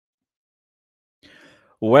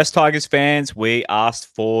West Tigers fans, we asked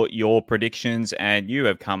for your predictions and you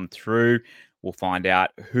have come through. We'll find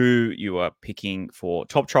out who you are picking for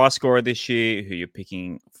top try scorer this year, who you're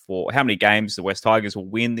picking for how many games the West Tigers will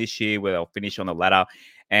win this year, where they'll finish on the ladder,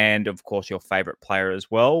 and of course your favourite player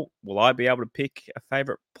as well. Will I be able to pick a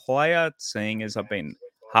favourite player, seeing as I've been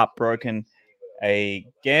heartbroken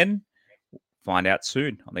again? Find out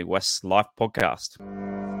soon on the West Life podcast.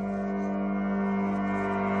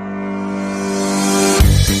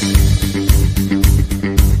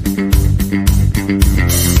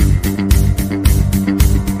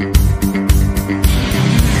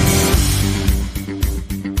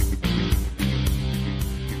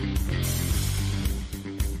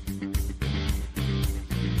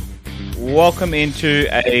 Welcome into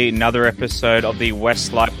another episode of the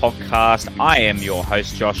West Life podcast. I am your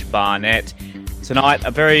host, Josh Barnett. Tonight,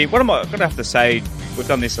 what am I going to have to say? We've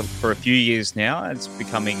done this for a few years now. It's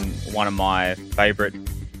becoming one of my favourite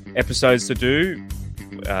episodes to do.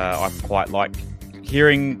 I quite like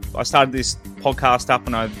I started this podcast up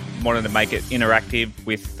and I wanted to make it interactive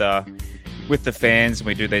with the fans. And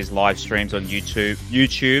we do these live streams on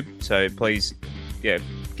YouTube. So please,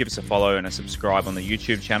 give us a follow and a subscribe on the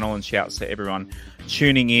YouTube channel, and shouts to everyone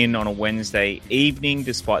tuning in on a Wednesday evening,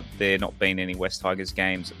 despite there not being any West Tigers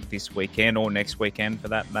games this weekend or next weekend for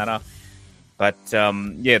that matter. But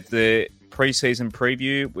the preseason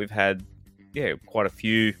preview, we've had quite a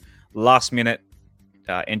few last minute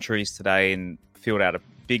entries today and filled out a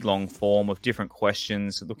big long form of different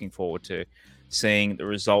questions. Looking forward to seeing the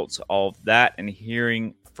results of that and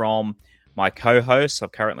hearing from my co-hosts.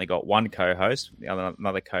 I've currently got one co-host,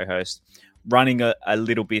 another co-host running a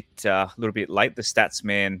little bit late. The stats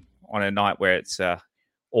man on a night where it's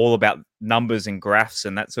all about numbers and graphs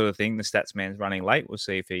and that sort of thing. The stats man's running late. We'll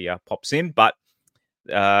see if he pops in. But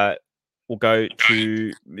we'll go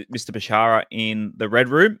to Mr. Bashara in the red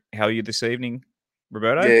room. How are you this evening,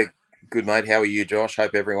 Roberto? Yeah, good, mate. How are you, Josh?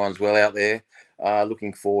 Hope everyone's well out there.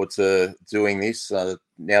 Looking forward to doing this now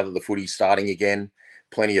that the footy's starting again.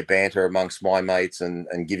 Plenty of banter amongst my mates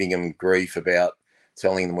and giving them grief about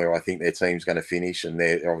telling them where I think their team's going to finish. And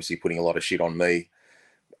they're obviously putting a lot of shit on me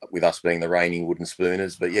with us being the reigning wooden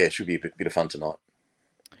spooners. But yeah, it should be a bit of fun tonight.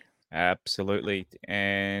 Absolutely.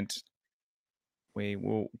 And we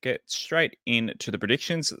will get straight into the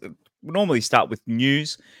predictions. We normally start with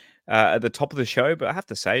news at the top of the show, but I have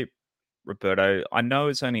to say, Roberto, I know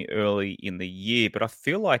it's only early in the year, but I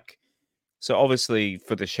feel like, so obviously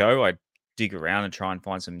for the show, I dig around and try and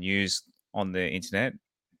find some news on the internet,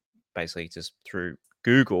 basically just through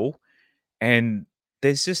Google, and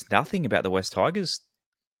there's just nothing about the West Tigers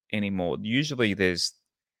anymore. Usually there's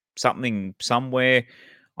something somewhere.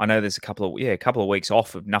 I know there's a couple of weeks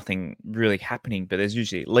off of nothing really happening, but there's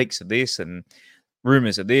usually leaks of this and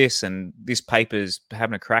rumors of this, and this paper's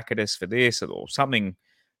having a crack at us for this or something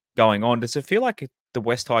going on. Does it feel like the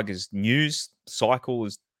West Tigers news cycle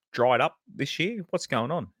is dried up this year? What's going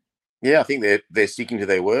on? Yeah, I think they're sticking to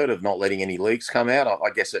their word of not letting any leaks come out. I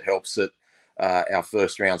guess it helps that our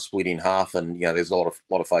first round split in half, and there's a lot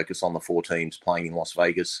of focus on the 4 teams playing in Las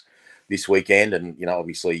Vegas this weekend, and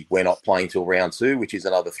obviously we're not playing till round 2, which is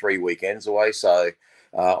another 3 weekends away. So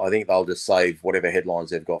I think they'll just save whatever headlines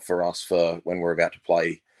they've got for us for when we're about to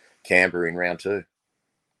play Canberra in round 2.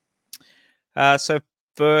 So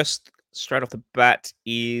first, straight off the bat,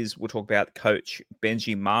 we'll talk about Coach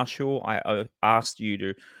Benji Marshall. I asked you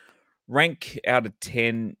to rank out of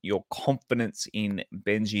 10 your confidence in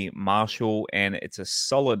Benji Marshall, and it's a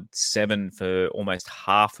solid 7 for almost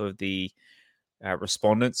half of the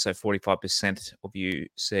respondents. So 45% of you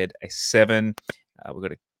said a 7. We've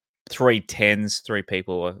got 3 10s. 3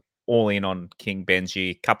 people are all in on King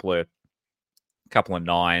Benji. Couple of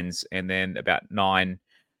 9s, and then about 9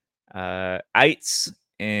 8s.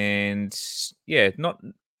 And it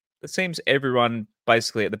seems everyone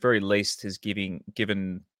basically at the very least is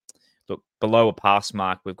given. Look, below a pass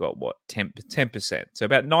mark, we've got 10%. So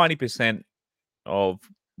about 90% of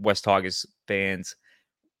West Tigers fans,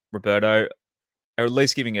 Roberto, are at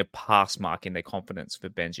least giving a pass mark in their confidence for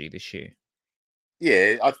Benji this year.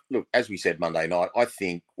 Yeah, look, as we said Monday night, I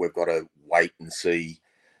think we've got to wait and see.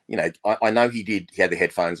 I know he had the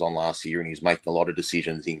headphones on last year and he was making a lot of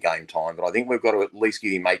decisions in game time, but I think we've got to at least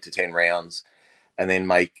give him 8 to 10 rounds and then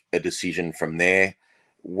make a decision from there.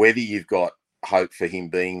 Whether you've got hope for him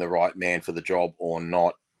being the right man for the job or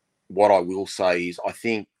not, what I will say is I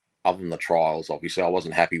think, other than the trials, obviously I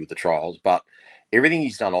wasn't happy with the trials, but everything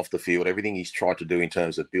he's done off the field, everything he's tried to do in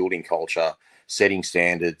terms of building culture, setting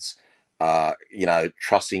standards,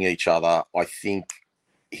 trusting each other, I think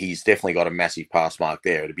he's definitely got a massive pass mark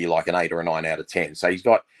there. It'd be like an 8 or a 9 out of 10. So he's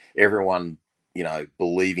got everyone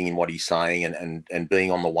believing in what he's saying and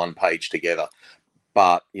being on the one page together.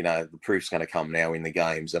 But the proof's going to come now in the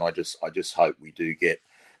games, and I just hope we do get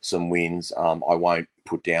some wins. I won't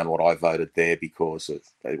put down what I voted there because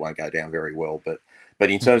they won't go down very well. But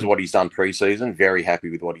in terms of what he's done pre-season, very happy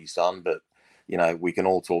with what he's done. But we can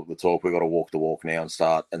all talk the talk. We've got to walk the walk now and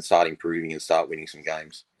start improving and start winning some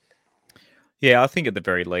games. Yeah, I think at the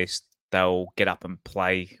very least they'll get up and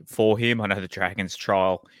play for him. I know the Dragons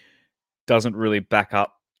trial doesn't really back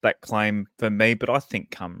up that claim for me, but I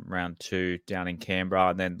think come round 2 down in Canberra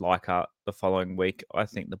and then Leichhardt the following week, I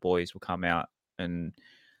think the boys will come out and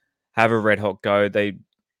have a red hot go. The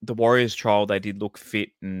Warriors trial, they did look fit,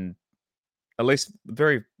 and at least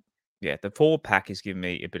the forward pack is giving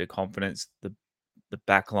me a bit of confidence. The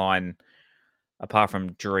back line, apart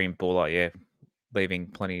from Dream Buller, leaving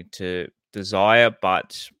plenty to desire,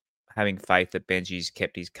 but having faith that Benji's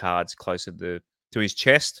kept his cards closer to his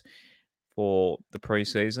chest for the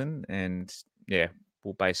preseason, and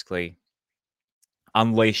we'll basically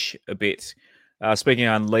unleash a bit. Speaking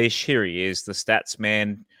of unleash, here he is, the stats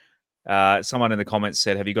man. Someone in the comments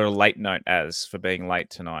said, "Have you got a late note as for being late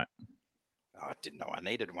tonight?" Oh, I didn't know I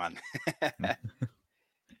needed one.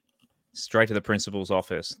 Straight to the principal's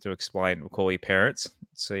office to explain. We'll call your parents,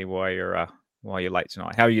 see why you're late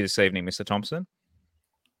tonight. How are you this evening, Mr. Thompson?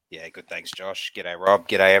 Yeah, good. Thanks, Josh. G'day, Rob.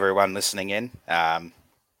 G'day, everyone listening in.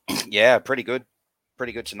 Yeah, pretty good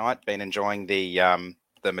tonight. Been enjoying the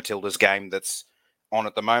Matildas game that's on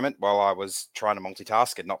at the moment while I was trying to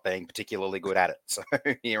multitask and not being particularly good at it. So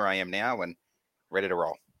here I am now and ready to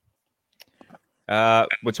roll.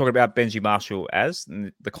 We're talking about Benji Marshall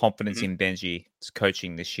and the confidence in Benji's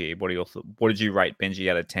coaching this year. What did you rate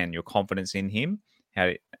Benji out of 10? Your confidence in him, how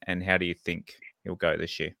do you think he'll go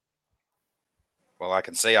this year? Well, I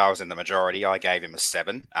can see I was in the majority. I gave him a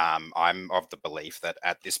 7. I'm of the belief that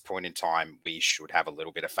at this point in time, we should have a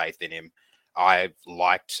little bit of faith in him. I've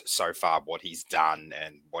liked so far what he's done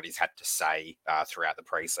and what he's had to say throughout the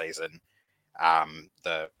preseason.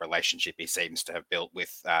 The relationship he seems to have built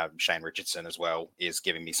with Shane Richardson as well is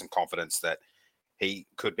giving me some confidence that he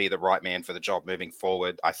could be the right man for the job moving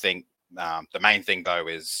forward. I think the main thing, though,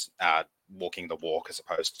 is walking the walk as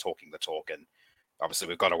opposed to talking the talk. And obviously,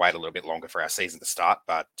 we've got to wait a little bit longer for our season to start.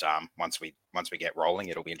 But once we get rolling,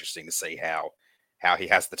 it'll be interesting to see how he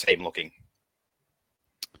has the team looking.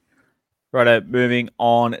 Right, moving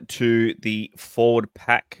on to the forward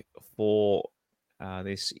pack for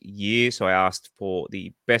this year. So I asked for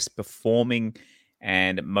the best performing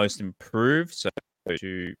and most improved. So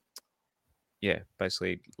to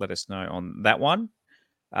basically let us know on that one.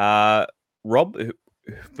 Rob,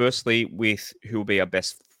 firstly, with who will be our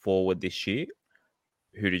best forward this year?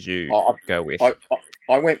 Who did you go with?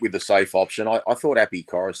 I went with the safe option. I thought Api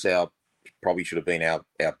Koroisau probably should have been our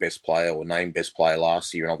best player or named best player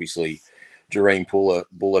last year, and obviously Dream Buller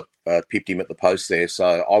pipped him at the post there.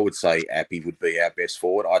 So I would say Api would be our best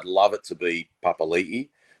forward. I'd love it to be Papali'i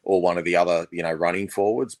or one of the other running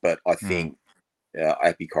forwards, but I think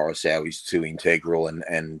Api Koroisau is too integral,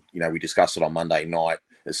 and we discussed it on Monday night.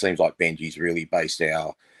 It seems like Benji's really based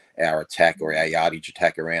our attack or our yardage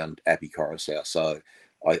attack around Api Koroisau. So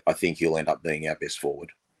I think he'll end up being our best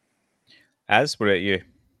forward. What about you?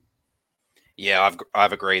 Yeah,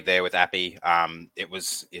 I've agreed there with Api. It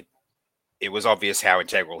was obvious how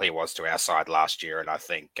integral he was to our side last year, and I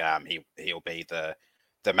think he'll be the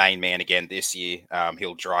main man again this year.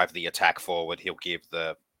 He'll drive the attack forward. He'll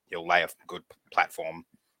lay a good platform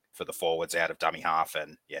for the forwards out of dummy half,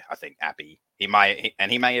 and I think Api he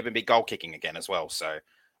may even be goal kicking again as well. So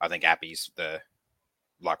I think Api's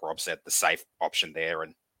like Rob said, the safe option there,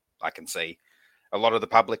 and I can see a lot of the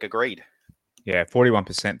public agreed. Yeah,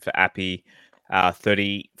 41% for Api,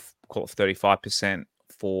 35%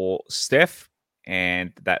 for Steph,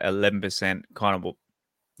 and that 11% kind of,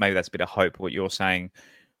 maybe that's a bit of hope what you're saying,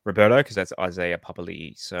 Roberto, because that's Isaiah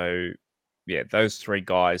Papali'i. So those three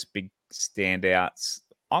guys, big standouts.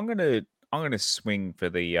 I'm gonna swing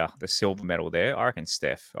for the silver medal there. I reckon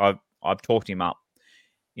Steph. I've talked him up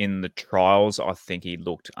in the trials. I think he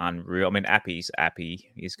looked unreal. I mean, Api's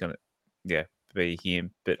Api. He's gonna be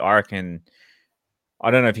him, but I reckon,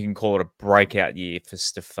 I don't know if you can call it a breakout year for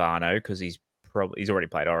Stefano because he's already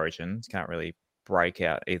played Origins. Can't really break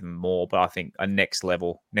out even more, but I think a next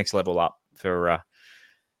level up for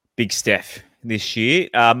Big Steph this year.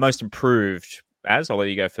 Most improved, I'll let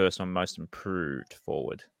you go first on most improved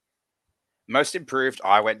forward. Most improved,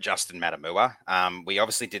 I went Justin Matamua. We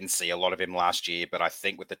obviously didn't see a lot of him last year, but I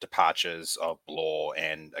think with the departures of Blore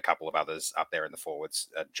and a couple of others up there in the forwards,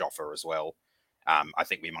 Joffa as well, I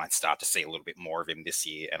think we might start to see a little bit more of him this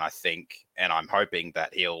year. And I'm hoping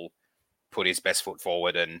that he'll put his best foot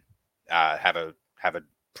forward and have a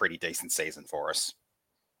pretty decent season for us.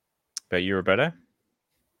 But you, Roberto?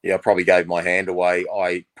 Yeah, I probably gave my hand away.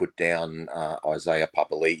 I put down Isaiah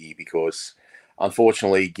Papali'i because,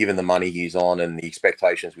 unfortunately, given the money he's on and the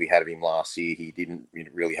expectations we had of him last year, he didn't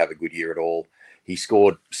really have a good year at all. He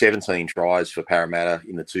scored 17 tries for Parramatta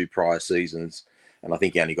in the 2 prior seasons, and I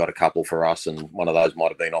think he only got a couple for us, and one of those might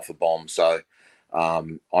have been off a bomb. So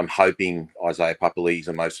I'm hoping Isaiah Papali'i is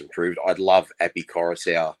the most improved. I'd love Api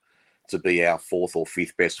Coruscant to be our 4th or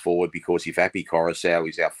 5th best forward, because if Api Coruscant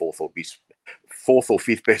is our 4th or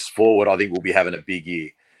 5th best forward, I think we'll be having a big year,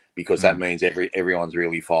 because that means everyone's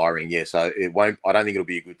really firing. Yeah, so it won't. I don't think it'll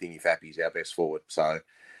be a good thing if Appy's our best forward. So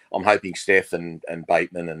I'm hoping Steph and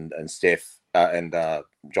Bateman and Steph and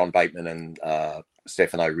John Bateman and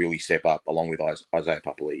Stefano really step up along with Isaiah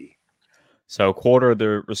Papali'i. So a quarter of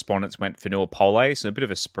the respondents went for Fanua Pole, so a bit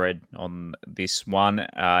of a spread on this one.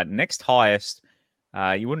 Next highest,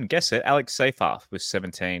 you wouldn't guess it, Alex Seyfarth with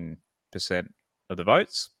 17% of the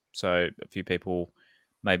votes. So a few people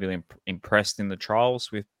maybe impressed in the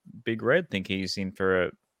trials with Big Red, think he's in for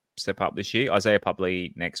a step up this year. Isaiah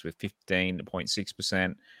Papali'i next with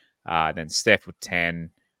 15.6%. Then Steph with 10,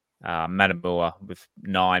 Matamua with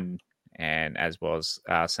 9, and as was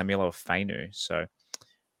Samuel Fainu. So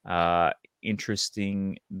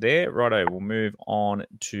interesting there. Righto, we'll move on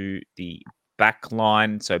to the back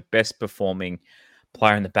line. So best performing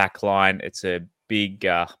player in the back line. It's a big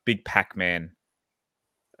Pac-Man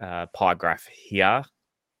pie graph here.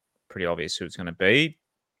 Pretty obvious who it's going to be.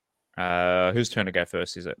 Whose turn to go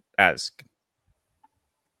first is it?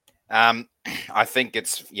 I think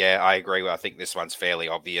I agree. I think this one's fairly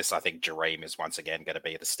obvious. I think Jareem is once again going to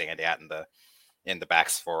be the standout in the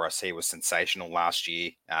backs for us. He was sensational last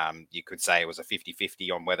year. You could say it was a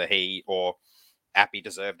 50-50 on whether he or Appy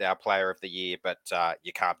deserved our player of the year, but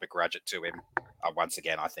you can't begrudge it to him. Once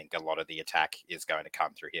again, I think a lot of the attack is going to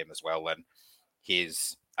come through him as well, and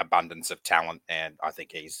his abundance of talent. And I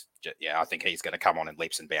think he's going to come on in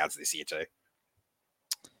leaps and bounds this year too.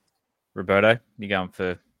 Roberto, you going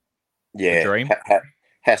for Dream?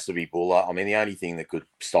 Has to be Buller. I mean, the only thing that could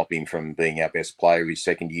stop him from being our best player is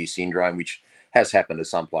second-year syndrome, which has happened to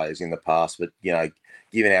some players in the past. But,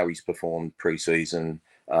 given how he's performed pre-season,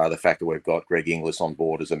 the fact that we've got Greg Inglis on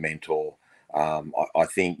board as a mentor, I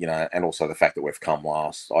think, and also the fact that we've come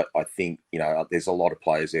last, I think, there's a lot of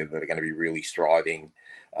players there that are going to be really striving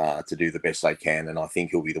to do the best they can. And I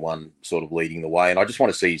think he'll be the one sort of leading the way. And I just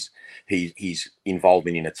want to see his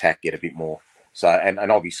involvement in attack get a bit more. So, and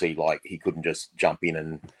obviously, he couldn't just jump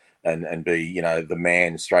in and be, the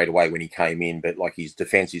man straight away when he came in. But, his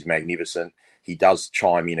defence is magnificent. He does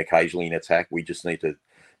chime in occasionally in attack. We just need to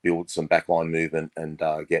build some backline movement and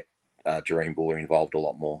get Jareem Buller involved a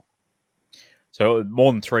lot more. So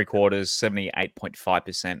more than 3/4,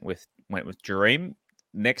 78.5% went with Jareem.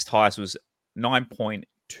 Next highest was 9.2%.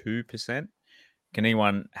 Can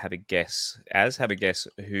anyone have a guess? Have a guess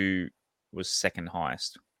who was second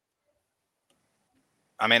highest?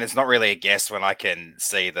 I mean, it's not really a guess when I can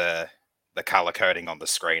see the color coding on the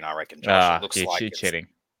screen. I reckon, Josh. It looks like it's cheating.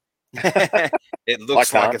 It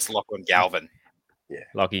looks like it's Lachlan Galvin. Yeah,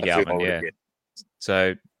 Lockie Galvin. Yeah.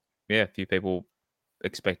 So, a few people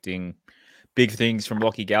expecting big things from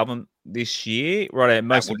Lockie Galvin this year. Right,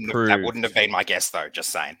 most improved. That wouldn't have been my guess, though.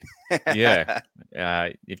 Just saying. Yeah,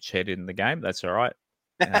 you've cheated in the game. That's all right.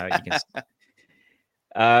 You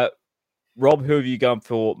can. Rob, who have you gone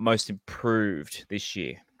for most improved this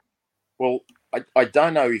year? Well, I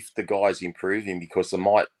don't know if the guy's improving because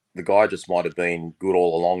the guy just might have been good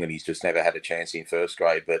all along and he's just never had a chance in first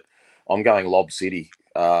grade. But I'm going Lob City.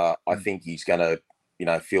 I think he's going to,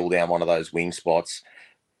 fill down one of those wing spots.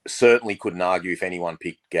 Certainly couldn't argue if anyone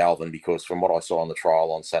picked Galvin because from what I saw on the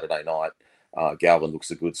trial on Saturday night, Galvin looks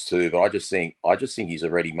the goods too. But I just think he's a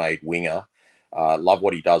ready-made winger. Love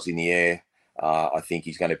what he does in the air. I think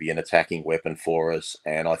he's going to be an attacking weapon for us.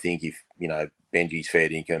 And I think if, Benji's fair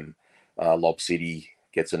dinkum, Lob City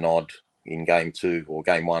gets a nod in game 2 or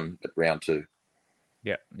game 1 at round 2.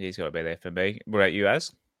 Yeah, he's got to be there for me. What about you,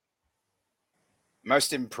 Az?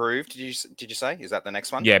 Most improved, did you say? Is that the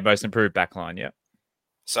next one? Yeah, most improved backline, yeah.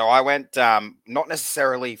 So I went not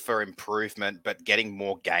necessarily for improvement, but getting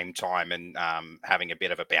more game time and having a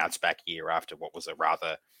bit of a bounce back year after what was a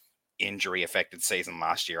rather injury-affected season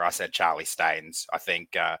last year. I said Charlie Staines. I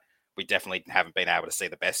think we definitely haven't been able to see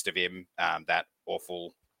the best of him. That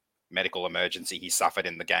awful medical emergency he suffered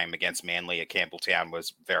in the game against Manly at Campbelltown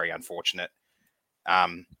was very unfortunate.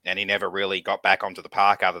 And he never really got back onto the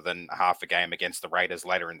park other than half a game against the Raiders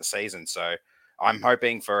later in the season. So I'm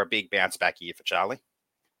hoping for a big bounce back year for Charlie.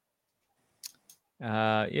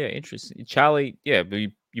 Yeah, interesting. Charlie, yeah,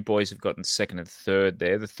 you boys have gotten second and third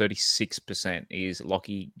there. The 36% is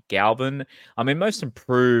Lockie Galvin. I mean, most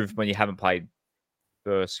improved when you haven't played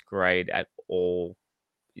first grade at all.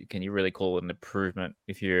 Can you really call it an improvement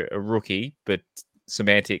if you're a rookie? But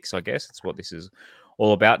semantics, I guess, that's what this is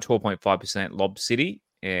all about. 12.5% Lob City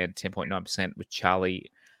and 10.9% with Charlie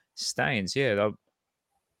Staines. Yeah,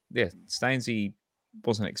 Stainesy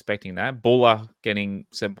wasn't expecting that. Buller getting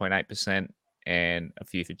 7.8% and a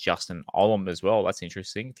few for Justin Olam as well. That's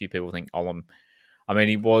interesting. A few people think Olam, I mean,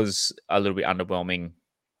 he was a little bit underwhelming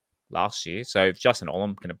last year. So if Justin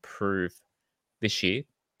Olam can improve this year,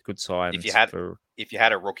 good signs if you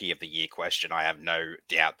had a rookie of the year question, I have no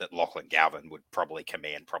doubt that Lachlan Galvin would probably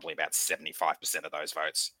command probably about 75% of those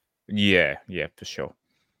votes. Yeah, for sure.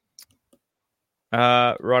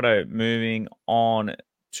 Righto, moving on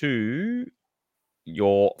to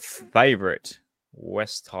your favorite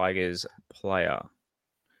West Tigers player.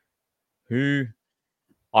 Who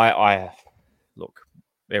I look,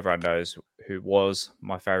 everyone knows who was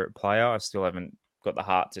my favorite player. I still haven't got the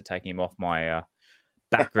heart to take him off my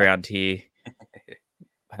background here.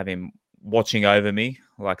 Have him watching over me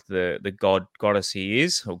like the goddess he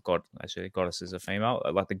is. Or god, actually, goddess is a female.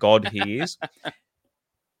 Like the god he is.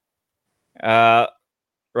 Righto,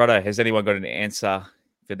 has anyone got an answer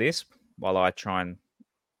for this while I try and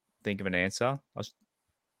think of an answer?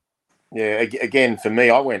 Yeah, again, for me,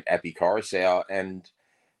 I went Appy Coruscant, and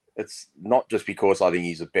it's not just because I think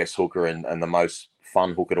he's the best hooker and the most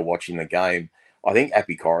fun hooker to watch in the game. I think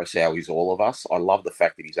Appy Coruscant is all of us. I love the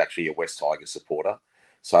fact that he's actually a West Tigers supporter.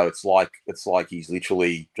 So it's like he's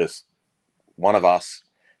literally just one of us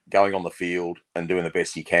going on the field and doing the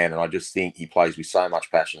best he can. And I just think he plays with so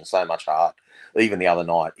much passion, so much heart. Even the other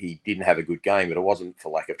night, he didn't have a good game, but it wasn't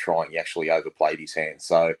for lack of trying. He actually overplayed his hands.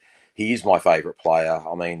 So he is my favourite player.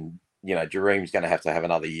 I mean, you know, Jareem's going to have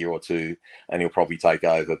another year or two, and he'll probably take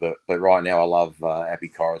over. But right now, I love Appy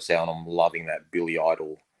Coruscant. I'm loving that Billy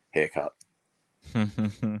Idol haircut.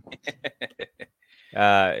 It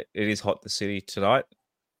is hot the city tonight.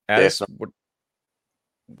 Yes.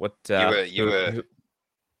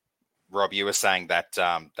 Rob, you were saying that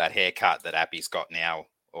that haircut that Appy's got now,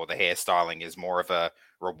 or the hairstyling, is more of a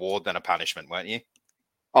reward than a punishment, weren't you?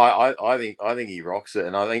 I think he rocks it,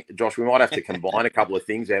 and I think, Josh, we might have to combine a couple of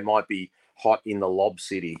things. There might be hot in the Lob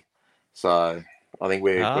City, so I think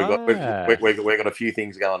we've got a few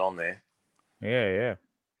things going on there. Yeah.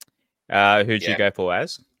 Who'd you go for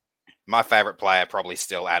as? My favourite player, probably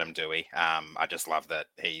still Adam Doueihi. I just love that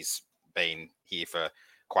he's been here for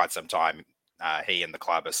quite some time. He and the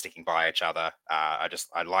club are sticking by each other. I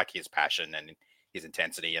like his passion and his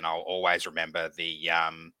intensity, and I'll always remember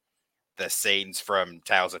the scenes from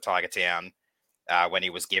Tales of Tiger Town when he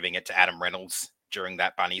was giving it to Adam Reynolds during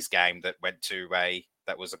that Bunnies game that went to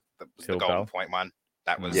that was the Golden Point one.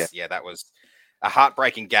 That was that was a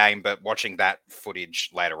heartbreaking game, but watching that footage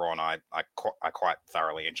later on, I quite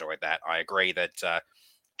thoroughly enjoyed that. I agree that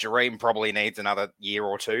Jareem probably needs another year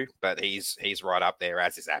or two, but he's right up there,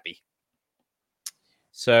 as is Appy.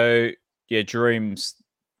 So yeah, Jareem's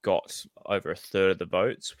got over a third of the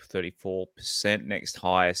votes, 34%. Next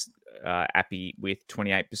highest, Appy with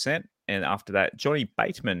 28%, and after that, Johnny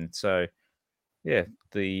Bateman. So yeah,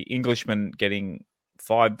 the Englishman getting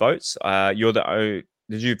 5 votes. Did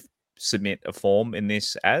you submit a form in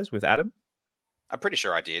this as with Adam? I'm pretty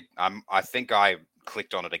sure I did. I think I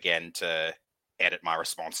clicked on it again to edit my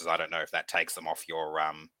responses. I don't know if that takes them off your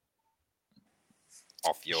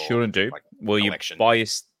shouldn't do. Well, election. You by your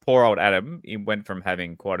poor old Adam, he went from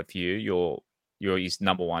having quite a few. You're his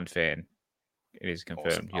number one fan. It is confirmed.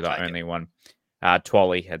 Awesome. You're the only one.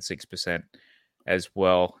 Twally had 6% as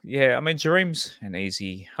well. Yeah, I mean, Jareem's an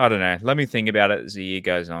easy. I don't know. Let me think about it as the year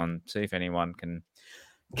goes on. See if anyone can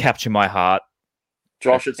capture my heart.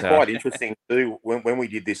 Josh, it's quite interesting too. When we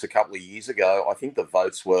did this a couple of years ago, I think the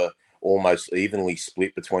votes were almost evenly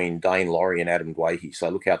split between Dane Laurie and Adam Guahi. So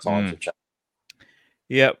look how times have changed.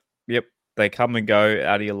 Yep. They come and go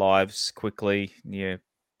out of your lives quickly. Yeah.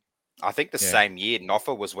 I think the same year,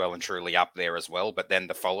 Noffa was well and truly up there as well. But then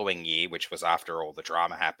the following year, which was after all the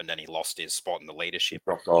drama happened and he lost his spot in the leadership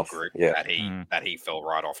group, that he fell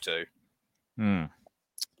right off too.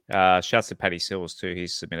 Shouts to Paddy Sills too.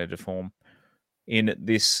 He's submitted a form in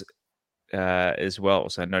this as well.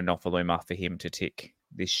 So no Nofaluma for him to tick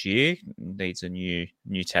this year. Needs a new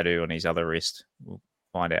tattoo on his other wrist. We'll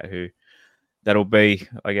find out who that'll be,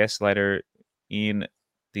 I guess, later in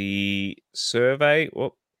the survey.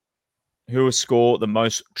 Who will score the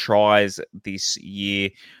most tries this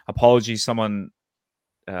year? Apologies, someone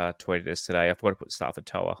tweeted us today. I forgot to put Stafford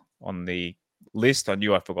Toa on the list. I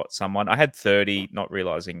knew I forgot someone. I had 30, not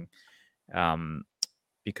realizing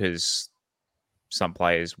because some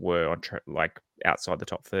players were on outside the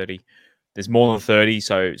top 30. There's more than 30,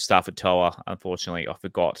 so Stafford Toa, unfortunately, I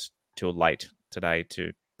forgot till late today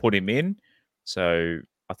to put him in. So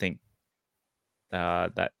I think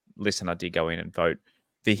that listener did go in and vote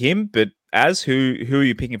for him. But who are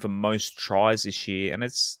you picking for most tries this year? And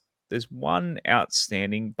there's one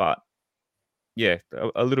outstanding, but yeah,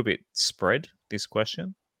 a little bit spread, this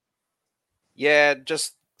question. Yeah,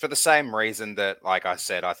 just for the same reason that, like I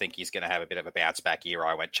said, I think he's going to have a bit of a bounce back year.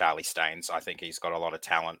 I went Charlie Staines. I think he's got a lot of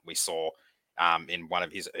talent. We saw in one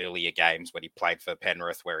of his earlier games when he played for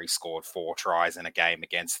Penrith, where he scored 4 tries in a game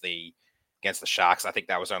against the Sharks. I think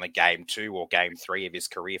that was only game 2 or game 3 of his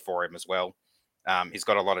career for him as well. He's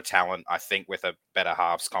got a lot of talent. I think with a better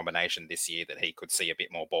halves combination this year that he could see a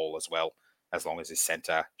bit more ball as well, as long as his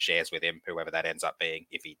centre shares with him, whoever that ends up being,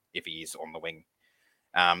 if he is on the wing.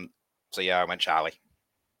 So yeah, I went Charlie.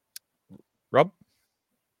 Rob?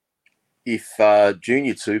 If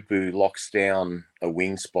Junior Tupu locks down a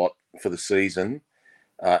wing spot for the season,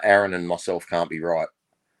 Aaron and myself can't be right.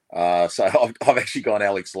 So I've actually gone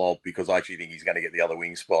Alex Lobb because I actually think he's going to get the other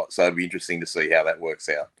wing spot. So it'll be interesting to see how that works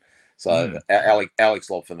out. So Alex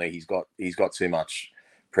Lobb for me, he's got too much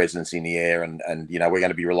presence in the air, and we're going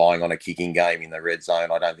to be relying on a kicking game in the red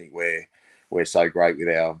zone. I don't think we're so great with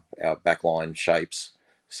our backline shapes.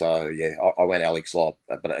 So yeah, I went Alex Lobb,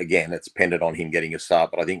 but again, it's dependent on him getting a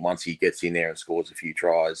start. But I think once he gets in there and scores a few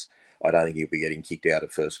tries, I don't think he'll be getting kicked out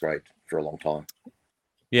of first grade for a long time.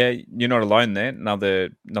 Yeah, you're not alone there.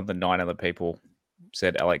 Another 9 other people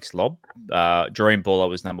said Alex Lobb. Dream Baller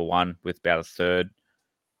was number 1 with about a third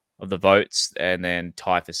of the votes, and then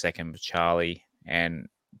tie for second with Charlie and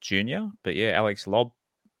Junior. But yeah, Alex Lobb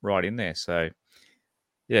right in there. So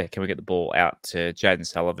yeah, can we get the ball out to Jaden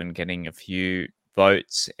Sullivan getting a few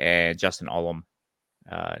votes, and Justin Olam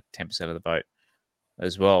 10% of the vote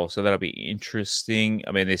as well. So that'll be interesting.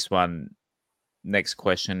 I mean, this one, next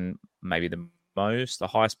question, maybe the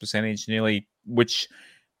highest percentage, nearly. Which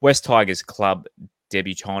West Tigers club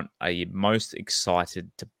debutant are you most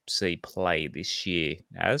excited to see play this year,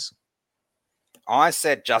 As? I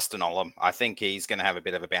said Justin Olam. I think he's going to have a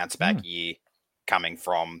bit of a bounce back year coming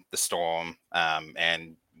from the Storm,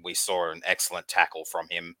 and we saw an excellent tackle from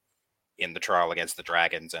him in the trial against the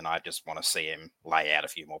Dragons, and I just want to see him lay out a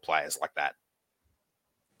few more players like that.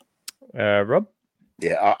 Rob?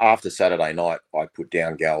 Yeah, after Saturday night, I put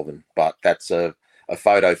down Galvin, but that's a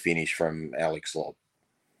photo finish from Alex Lobb.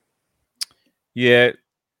 Yeah,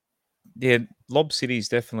 Lob City's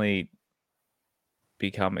definitely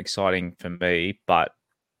become exciting for me, but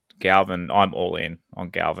Galvin, I'm all in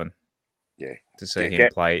on Galvin. Yeah, to see him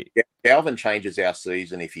play. Galvin changes our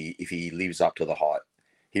season if he lives up to the hype.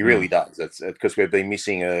 He really does. It's because we've been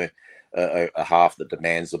missing a half that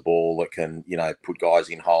demands the ball, that can put guys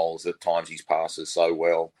in holes. At times he passes so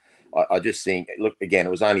well. I just think, look, again,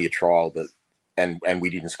 it was only a trial, and we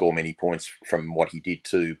didn't score many points from what he did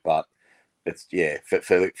too. But it's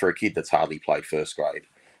for a kid that's hardly played first grade,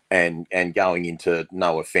 and going into,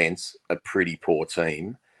 no offense, a pretty poor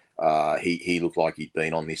team. He looked like he'd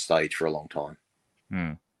been on this stage for a long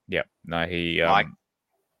time. Yep. No, he.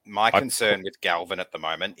 My concern with Galvin at the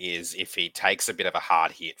moment is if he takes a bit of a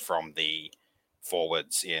hard hit from the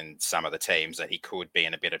forwards in some of the teams, that he could be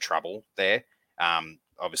in a bit of trouble there.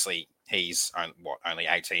 Obviously, he's only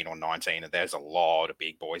 18 or 19, and there's a lot of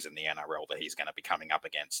big boys in the NRL that he's going to be coming up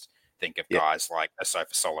against. Think of guys like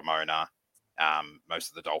Asofa Solomona, most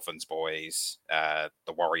of the Dolphins boys.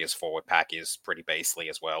 The Warriors forward pack is pretty beastly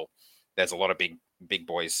as well. There's a lot of big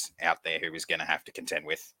boys out there who he's going to have to contend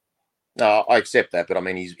with. No, I accept that, but I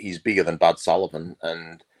mean, he's bigger than Bud Sullivan,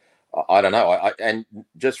 and I don't know. And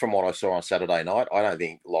just from what I saw on Saturday night, I don't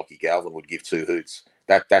think Lockie Galvin would give 2 hoots.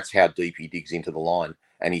 That's how deep he digs into the line,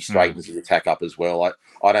 and he straightens his attack up as well.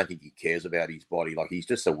 I don't think he cares about his body. Like, he's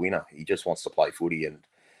just a winner. He just wants to play footy, and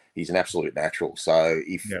he's an absolute natural. So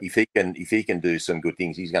if he can do some good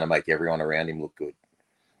things, he's going to make everyone around him look good.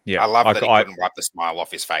 Yeah, I love that he couldn't wipe the smile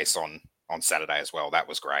off his face on Saturday as well. That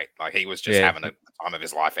was great. Like, he was just having a time of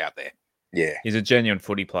his life out there. Yeah, he's a genuine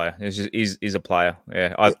footy player. He's a player.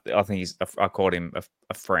 Yeah, I think I called him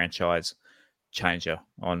a franchise changer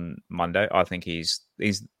on Monday. I think he's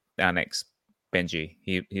our next Benji.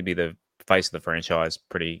 He'd be the face of the franchise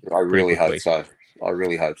pretty. I really hope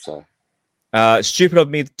so. Stupid of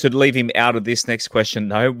me to leave him out of this next question,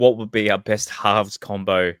 though. What would be our best halves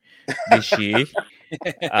combo this year?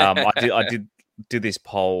 I did this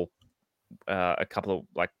poll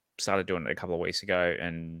started doing it a couple of weeks ago,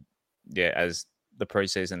 and as the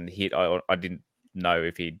preseason hit, I didn't know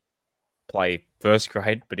if he'd play first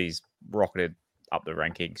grade, but he's rocketed up the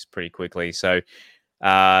rankings pretty quickly. So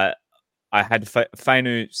I had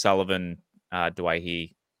Fainu, Sullivan,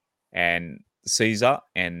 Dwayne, and Caesar,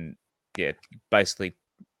 and yeah, basically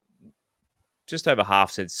just over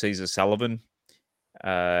half said Caesar, Sullivan.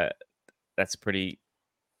 That's a pretty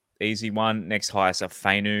easy one. Next highest, a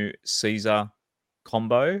Fainu, Caesar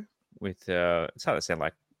combo with it's how to sound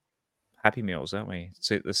like Happy Meals, aren't we?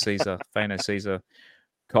 The Caesar, Fainu, Caesar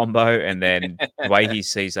combo, and then Dwayne,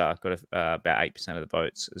 Caesar got about 8% of the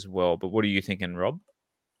votes as well. But what are you thinking, Rob?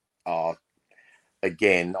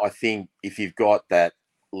 Again, I think if you've got that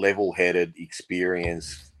level-headed,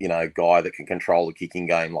 experienced, guy that can control the kicking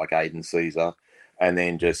game like Aidan Caesar, and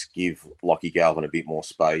then just give Lockie Galvin a bit more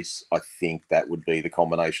space, I think that would be the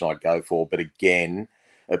combination I'd go for. But again,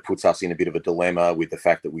 it puts us in a bit of a dilemma with the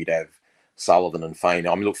fact that we'd have Sullivan and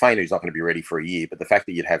Fainu. I mean, look, Fainu's not going to be ready for a year, but the fact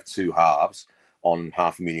that you'd have two halves on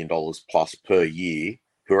 $500,000 plus per year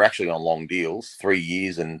who are actually on long deals, 3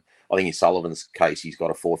 years, and I think in Sullivan's case, he's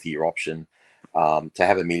got a 4th-year option. To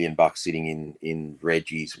have $1 million in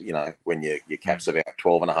Reggie's, when your cap's about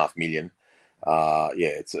 12.5 million,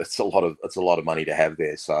 it's a lot of money to have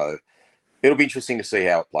there. So it'll be interesting to see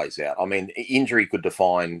how it plays out. I mean, injury could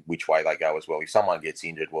define which way they go as well. If someone gets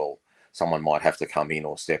injured, well, someone might have to come in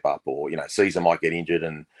or step up, or Caesar might get injured,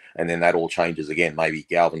 and then that all changes again. Maybe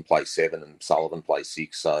Galvin plays 7 and Sullivan plays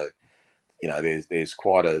 6. So there's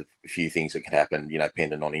quite a few things that can happen,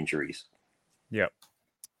 depending on injuries. Yep.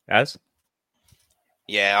 As?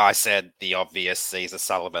 Yeah, I said the obvious Caesar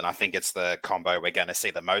Sullivan. I think it's the combo we're going to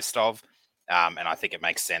see the most of. And I think it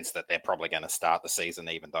makes sense that they're probably going to start the season,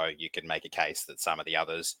 even though you can make a case that some of the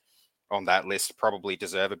others on that list probably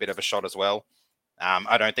deserve a bit of a shot as well.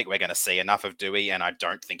 I don't think we're going to see enough of Dewey, and I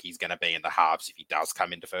don't think he's going to be in the halves if he does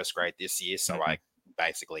come into first grade this year. So I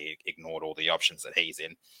basically ignored all the options that he's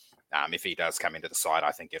in. If he does come into the side,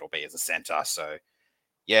 I think it'll be as a centre. So,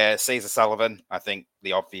 yeah, Caesar Sullivan, I think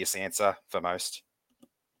the obvious answer for most.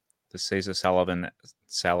 The Caesar Sullivan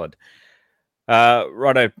salad.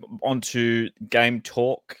 Righto, on to game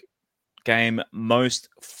talk. Game most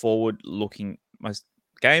forward-looking...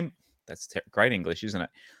 That's great English, isn't it?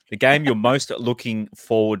 The game you're most looking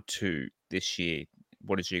forward to this year.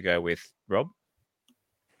 What did you go with, Rob?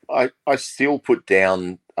 I still put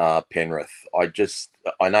down Penrith. I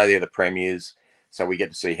know they're the premiers, so we get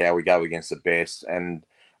to see how we go against the best. And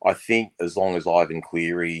I think as long as Ivan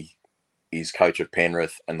Cleary is coach of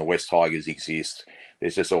Penrith and the West Tigers exist,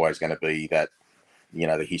 there's just always going to be that,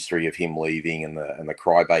 the history of him leaving and the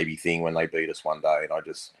crybaby thing when they beat us one day. And I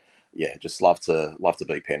just love to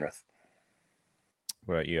beat Penrith.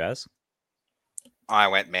 What about you, Az? I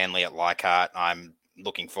went Manly at Leichhardt. I'm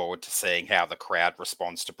looking forward to seeing how the crowd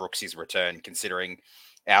responds to Brooks's return, considering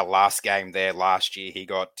our last game there last year, he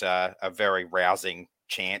got a very rousing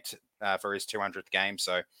chant for his 200th game.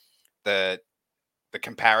 So the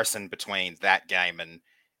comparison between that game and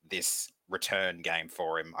this return game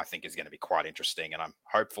for him, I think, is going to be quite interesting. And I'm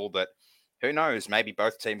hopeful that, who knows, maybe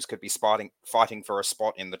both teams could be fighting for a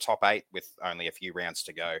spot in the top 8 with only a few rounds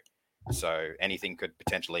to go. So anything could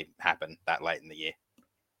potentially happen that late in the year.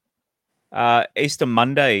 Easter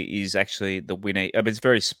Monday is actually the winner. It's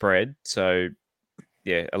very spread. So,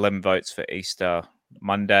 11 votes for Easter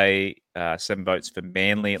Monday, 7 votes for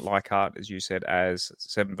Manly at Leichhardt, as you said, as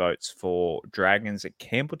 7 votes for Dragons at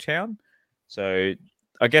Campbelltown. So,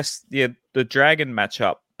 I guess, the Dragon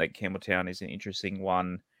matchup at Campbelltown is an interesting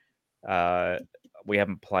one. We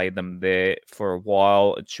haven't played them there for a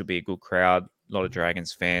while. It should be a good crowd. A lot of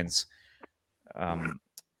Dragons fans.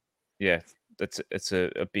 It's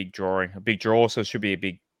a big draw, so it should be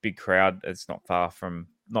a big crowd. It's not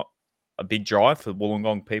a big drive for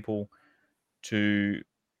Wollongong people to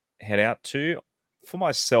head out to. For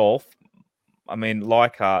myself, I mean,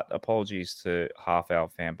 Leichhardt, apologies to half our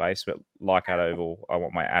fan base, but Leichhardt Oval, I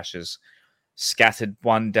want my Ashes scattered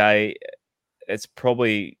one day. It's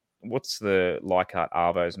probably, what's the Leichhardt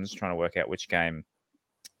Arvos? I'm just trying to work out which game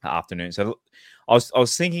afternoon. So I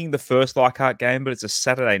was thinking the first Leichhardt game, but it's a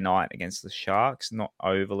Saturday night against the Sharks, not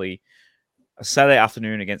overly. A Saturday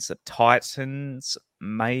afternoon against the Titans,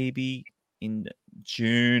 maybe in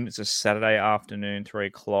June. It's a Saturday afternoon,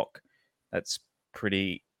 3:00. That's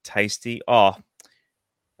pretty tasty. Oh,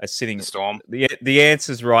 it's sitting. The Storm. The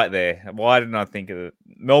answer's right there. Why didn't I think of it?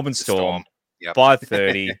 Melbourne Storm. Yep.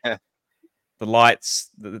 5:30. The lights,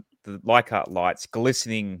 the Leichhardt lights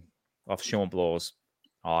glistening off Sean Blaw's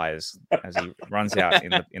eyes as he runs out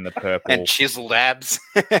in the purple and chiseled abs.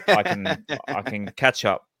 I can catch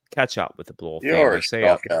up catch up with the Bloor You're a family.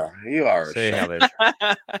 shocker. You are a See how shocker.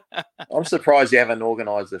 they're I'm surprised you haven't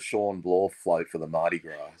organised a Sean Bloor float for the Mardi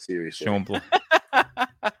Gras. Seriously. Sean Bloor.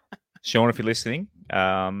 Sean, if you're listening,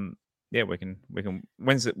 yeah, we can.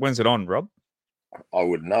 When's it on, Rob? I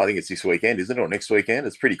wouldn't know. I think it's this weekend, isn't it, or next weekend?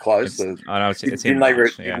 It's pretty close. I know it's didn't in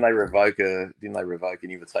March, didn't they revoke an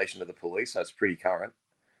invitation to the police? So it's pretty current.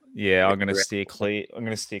 Yeah, I'm going to steer clear. I'm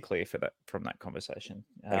going to steer clear from that conversation.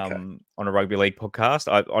 Okay. On a rugby league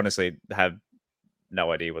podcast, I honestly have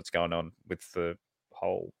no idea what's going on with the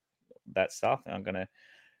whole that stuff. I'm going to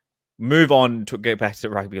move on to get back to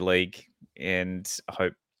rugby league and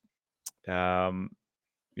hope.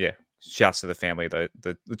 Yeah, shouts to the family. The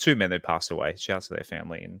two men that passed away. Shouts to their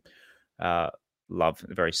family and love.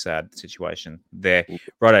 A very sad situation there.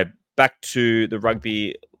 Righto, back to the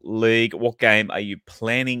rugby league. What game are you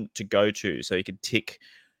planning to go to? So you can tick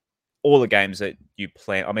all the games that you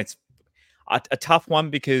plan. I mean, it's a tough one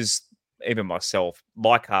because even myself,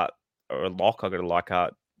 Leichhardt or Lock, I got a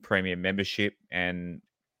Leichhardt premium membership, and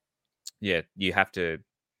yeah, you have to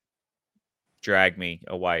drag me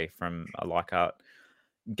away from a Leichhardt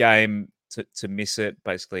game to miss it.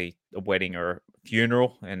 Basically, a wedding or a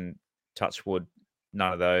funeral, and touch wood,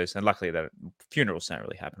 none of those. And luckily, that funerals don't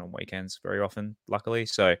really happen on weekends very often. Luckily,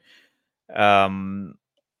 so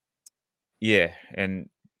yeah,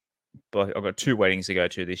 but I've got 2 weddings to go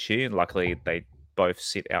to this year, and luckily they both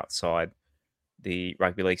sit outside the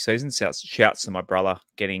rugby league season. Shouts to my brother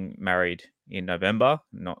getting married in November,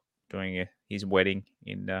 not doing his wedding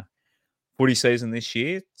in footy season this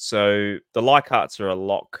year. So the Leichhardts are a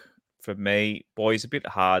lock for me. Boys, a bit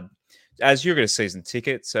hard. As you're going to season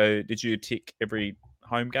ticket, so did you tick every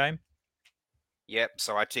home game? Yep,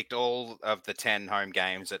 so I ticked all of the 10 home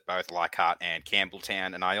games at both Leichhardt and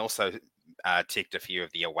Campbelltown, and I also ticked a few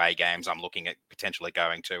of the away games I'm looking at potentially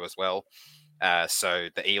going to as well. So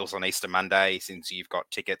the Eels on Easter Monday, since you've got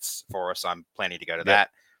tickets for us, I'm planning to go to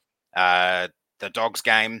that. The Dogs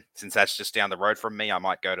game, since that's just down the road from me, I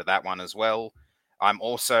might go to that one as well. I'm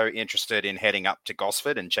also interested in heading up to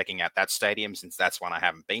Gosford and checking out that stadium, since that's one I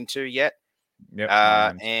haven't been to yet. Yep,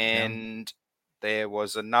 and there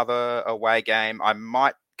was another away game. I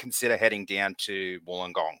might consider heading down to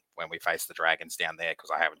Wollongong when we face the Dragons down there, because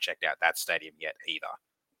I haven't checked out that stadium yet either.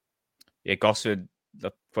 Yeah, Gosford, I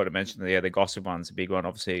forgot to mention, the Gosford one's a big one.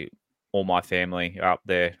 Obviously, all my family are up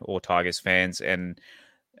there, all Tigers fans, and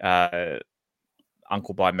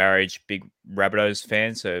uncle by marriage, big Rabbitohs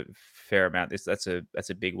fan, so fair amount. That's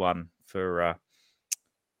a big one for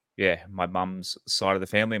my mum's side of the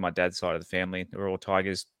family, my dad's side of the family. They're all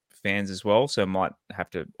Tigers fans as well, so I might have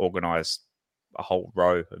to organise a whole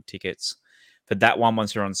row of tickets for that one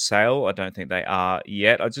once they're on sale. I don't think they are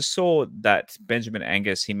yet. I just saw that Benjamin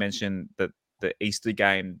Angus, he mentioned that the Easter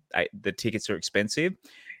game, the tickets are expensive.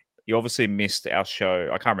 You obviously missed our show.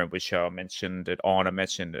 I can't remember which show I mentioned it on. I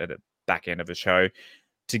mentioned it at the back end of the show.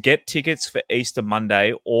 To get tickets for Easter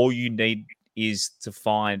Monday, all you need is to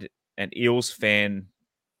find an Eels fan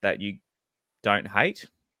that you don't hate.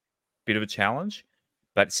 Bit of a challenge.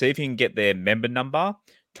 But see if you can get their member number.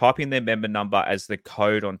 Type in their member number as the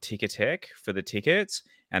code on Ticketek for the tickets,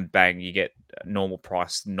 and bang, you get normal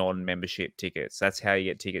price non-membership tickets. That's how you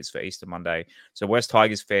get tickets for Easter Monday. So West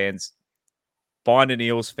Tigers fans, find an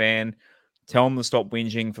Eels fan, tell them to stop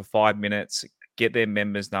whinging for 5 minutes, get their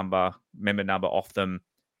member number off them,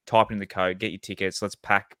 type in the code, get your tickets.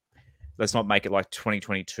 Let's not make it like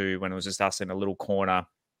 2022 when it was just us in a little corner,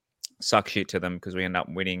 suck shit to them because we end up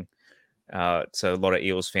winning. So a lot of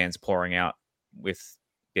Eels fans pouring out with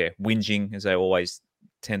whinging, as they always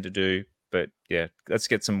tend to do. But yeah, let's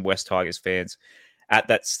get some West Tigers fans at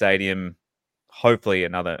that stadium. Hopefully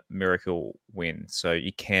another miracle win. So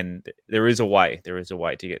there is a way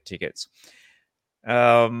to get tickets.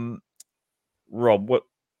 Rob,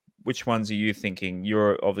 which ones are you thinking?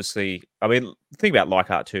 You're obviously, I mean, the thing about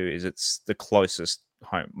Leichhardt too is it's the closest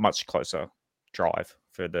home, much closer drive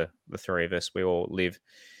for the three of us. We all live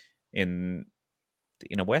in the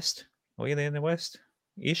inner west. Are you in the inner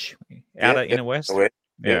west-ish? Outer inner west?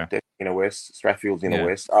 Yeah, inner west. Strathfield's inner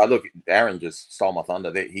west. Look, Aaron just stole my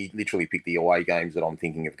thunder. He literally picked the away games that I'm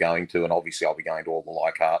thinking of going to, and obviously I'll be going to all the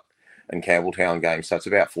Leichhardt and Campbelltown games. So it's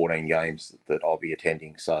about 14 games that I'll be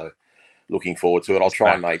attending. So looking forward to it. I'll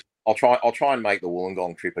try and make the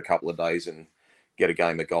Wollongong trip a couple of days and get a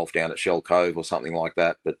game of golf down at Shell Cove or something like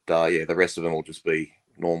that. But the rest of them will just be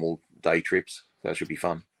normal day trips. So that should be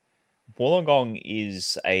fun. Wollongong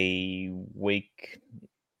is a week.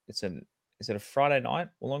 Is it a Friday night,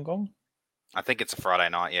 Wollongong? I think it's a Friday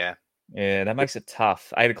night, yeah. Yeah, that makes it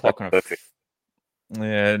tough. 8 o'clock on a... Perfect.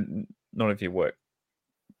 Yeah, not if you work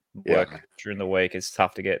work during the week. It's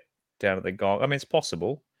tough to get down to the Gong. I mean, it's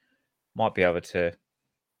possible. Might be able to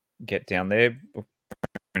get down there.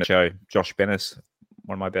 Show Josh Bennis,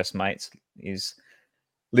 one of my best mates,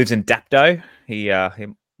 lives in Dapto. He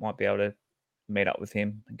might be able to meet up with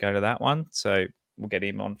him and go to that one. So we'll get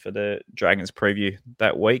him on for the Dragons preview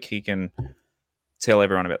that week. He can tell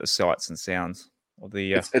everyone about the sights and sounds of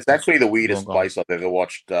the. It's actually the weirdest place I've ever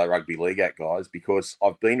watched rugby league at, guys, because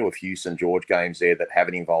I've been to a few St George games there that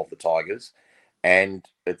haven't involved the Tigers, and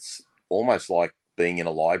it's almost like being in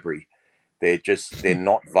a library. They're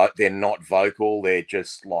not vocal. They're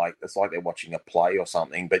just like, it's like they're watching a play or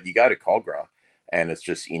something. But you go to Cogra and it's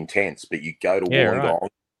just intense. But you go to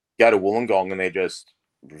Wollongong, and they're just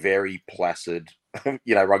very placid,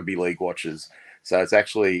 rugby league watchers. So it's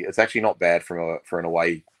actually not bad for an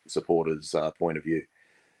away supporter's point of view.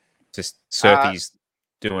 Just surfies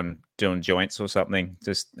doing joints or something,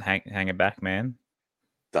 just hanging back, man.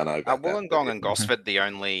 Don't know. Wollongong and Gosford, the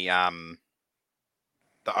only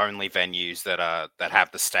venues that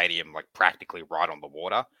have the stadium like practically right on the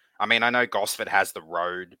water. I mean, I know Gosford has the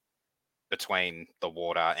road between the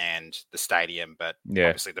water and the stadium, but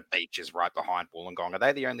obviously the beach is right behind Wollongong. Are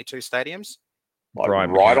they the only two stadiums? Like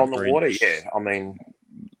right on the water, yeah. I mean,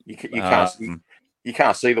 you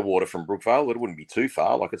can't see the water from Brookvale. It wouldn't be too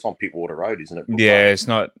far. Like, it's on Pittwater Road, isn't it? Brookvale? Yeah, it's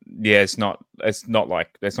not. Yeah, it's not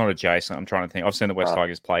adjacent. I'm trying to think. I've seen the West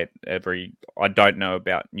Tigers play it I don't know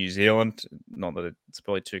about New Zealand. Not that it's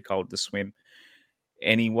probably too cold to swim.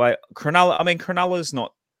 Anyway, Cronulla. I mean, Cronulla's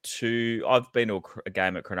not too. I've been to a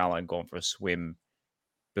game at Cronulla and gone for a swim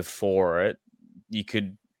before it. You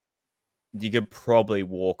could probably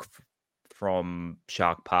walk from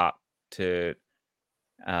Shark Park to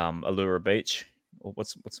Allura Beach. Or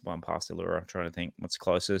what's the one past Allura? I'm trying to think what's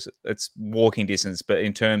closest. It's walking distance, but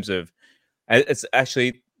in terms of, it's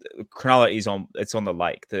actually Cronulla it's on the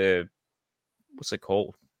lake. What's it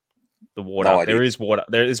called? The water. No, there is water.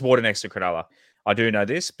 There is water next to Cronulla. I do know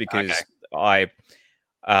this because when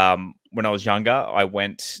I was younger, I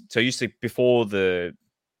went. So used to, before the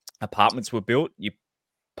apartments were built, you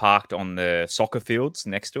parked on the soccer fields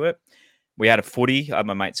next to it. We had a footy. I had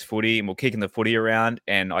my mate's footy, and we're kicking the footy around,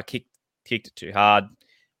 and I kicked it too hard,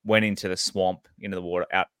 went into the swamp, into the water.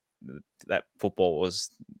 Out that football was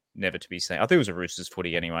never to be seen. I think it was a Roosters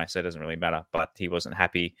footy anyway, so it doesn't really matter. But he wasn't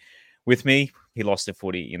happy with me. He lost the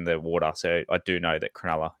footy in the water, so I do know that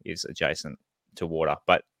Cronulla is adjacent to water,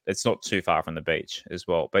 but it's not too far from the beach as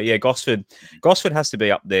well. But yeah, Gosford has to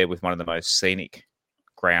be up there with one of the most scenic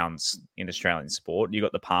grounds in Australian sport. You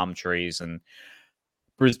got the palm trees and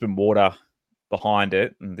Brisbane Water behind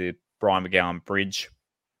it, and the Brian McGowan Bridge.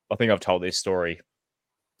 I think I've told this story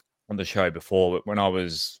on the show before, but when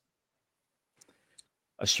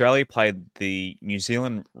Australia played the New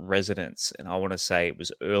Zealand Residents, and I want to say it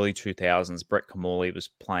was early 2000s, Brett Kamali was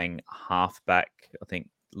playing halfback. I think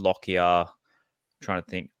Lockyer. I'm trying to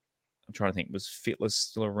think, was Fittler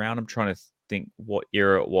still around? I'm trying to think what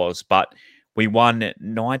era it was, but we won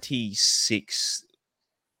 96-4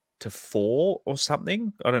 or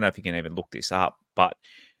something. I don't know if you can even look this up, but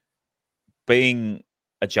being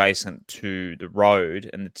adjacent to the road,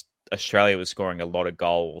 and Australia was scoring a lot of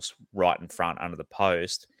goals right in front under the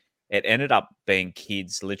post, it ended up being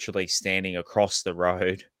kids literally standing across the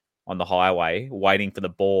road on the highway waiting for the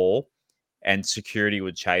ball, and security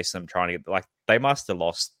would chase them trying to get, like, they must have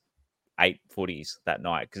lost 8 footies that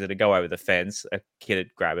night because it'd go over the fence, a kid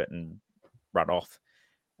would grab it and run off.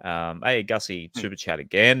 Hey, Gussie, super chat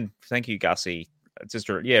again. Thank you, Gussie. Just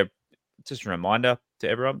a reminder to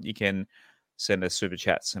everyone, you can send us super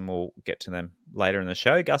chats and we'll get to them later in the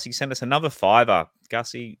show. Gussie sent us another $5.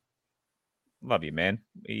 Gussie, love you, man.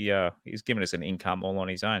 He's given us an income all on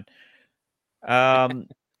his own.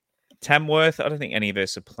 Tamworth, I don't think any of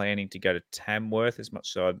us are planning to go to Tamworth as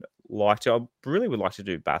much as I'd like to. I really would like to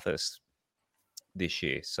do Bathurst this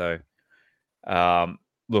year. So,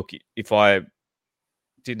 look, if I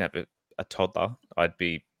didn't have a toddler, I'd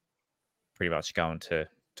be pretty much going to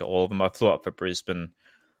all of them. I flew up for Brisbane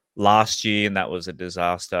last year, and that was a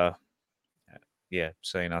disaster. Yeah,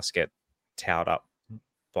 seeing us get towed up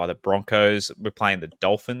by the Broncos. We're playing the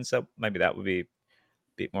Dolphins. So maybe that would be a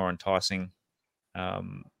bit more enticing at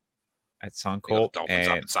Suncorp. Dolphins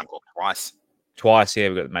up at Suncorp twice. Twice, yeah.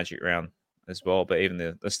 We've got the Magic Round as well. But even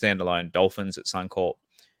the standalone Dolphins at Suncorp,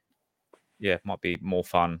 yeah, might be more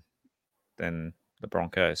fun than the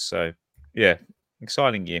Broncos. So, yeah,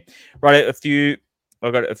 exciting year. Right,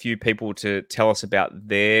 I've got a few people to tell us about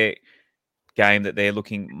their game that they're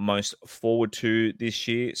looking most forward to this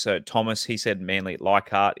year. So Thomas, he said Manly at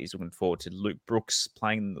Leichhardt. He's looking forward to Luke Brooks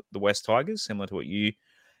playing the West Tigers, similar to what you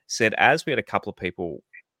said. As we had a couple of people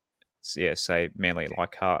say Manly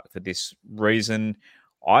Leichhardt for this reason.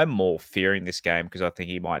 I'm more fearing this game because I think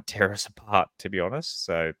he might tear us apart, to be honest.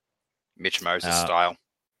 So Mitch Moses style.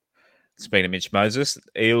 Speaking of Mitch Moses,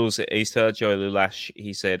 Eels at Easter, Joey Lulash,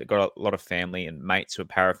 he said, got a lot of family and mates who are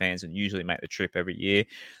para fans and usually make the trip every year.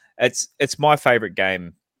 It's my favourite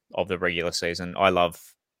game of the regular season. I love,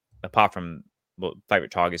 apart from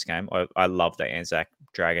favourite Tigers game, I love the Anzac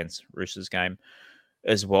Dragons Roosters game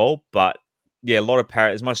as well. But yeah, a lot of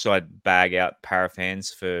para, as much as I bag out para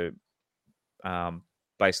fans for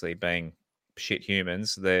basically being shit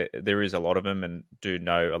humans, there is a lot of them and do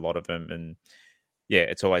know a lot of them. And yeah,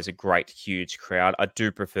 it's always a great, huge crowd. I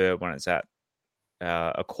do prefer when it's at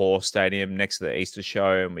a core stadium next to the Easter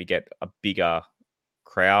show and we get a bigger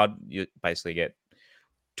crowd. You basically get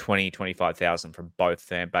 25,000 from both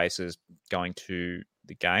fan bases going to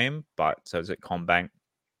the game. But so it's at CommBank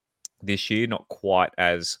this year, not quite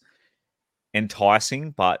as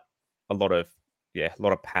enticing, but a lot of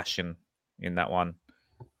passion in that one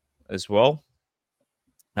as well.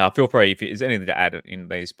 Feel free, if there's anything to add in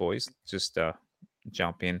these, boys, just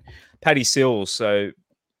jump in. Paddy Sills, so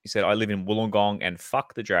he said, I live in Wollongong and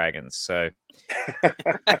fuck the Dragons. So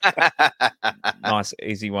nice,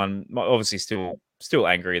 easy one. Obviously still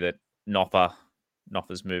angry that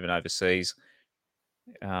Noffa's moving overseas.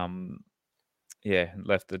 Left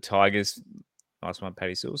the Tigers. Nice one,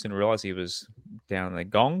 Paddy Sills. Didn't realise he was down in the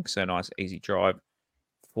Gong. So nice, easy drive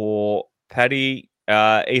for Paddy.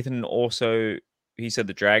 Ethan also, he said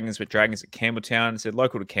the Dragons, but Dragons at Campbelltown. He said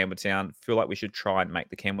local to Campbelltown. Feel like we should try and make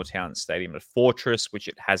the Campbelltown Stadium a fortress, which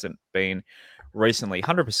it hasn't been recently.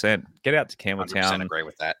 100%. Get out to Campbelltown. 100% agree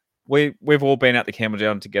with that. We've all been out to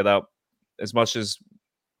Campbelltown together. As much as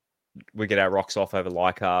we get our rocks off over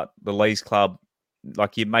Leichhardt, the Lees Club,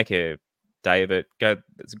 like you make a day of it. Go.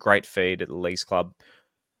 It's a great feed at the Lees Club.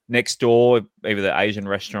 Next door, either the Asian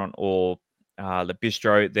restaurant or the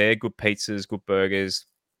bistro. There, good pizzas, good burgers.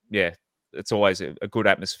 Yeah, it's always a good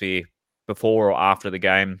atmosphere before or after the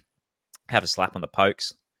game. Have a slap on the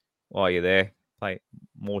pokes while you're there. Play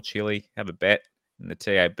more chili. Have a bet in the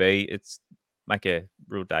TAB. It's make a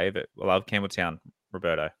real day of it. I love Campbelltown,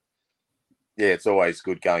 Roberto. Yeah, it's always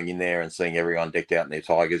good going in there and seeing everyone decked out in their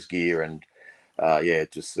Tigers gear and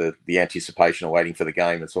just the anticipation of waiting for the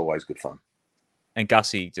game. It's always good fun. And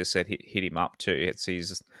Gussie just said hit him up too.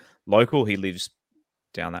 He's local. He lives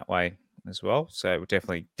down that way as well. So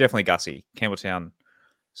definitely Gussie. Campbelltown,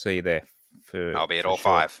 see you there. I'll be at all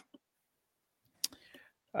sure.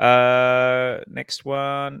 5. Next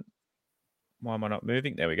one. Why am I not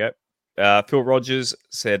moving? There we go. Phil Rogers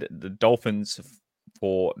said the Dolphins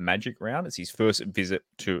for Magic Round. It's his first visit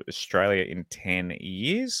to Australia in 10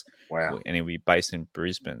 years. Wow. And he'll be based in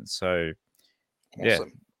Brisbane. So,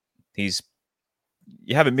 awesome. Yeah,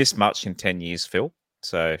 you haven't missed much in 10 years, Phil.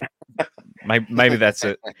 So maybe that's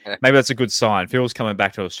a good sign. Phil's coming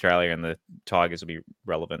back to Australia and the Tigers will be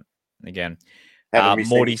relevant again. Haven't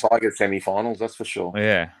missed any Tigers semi-finals, that's for sure.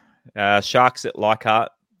 Yeah. Sharks at Leichhardt.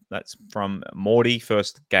 That's from Morty.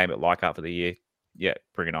 First game at Leichhardt for the year. Yeah,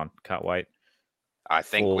 bring it on. Can't wait. I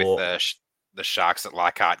think with the Sharks at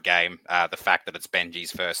Leichhardt game, the fact that it's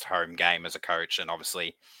Benji's first home game as a coach, and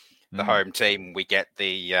obviously the home team, we get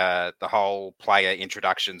the whole player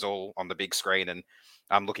introductions all on the big screen, and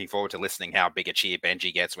I'm looking forward to listening how big a cheer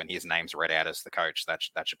Benji gets when his name's read out as the coach. That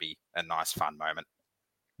should be a nice, fun moment.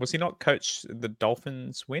 Was he not coach the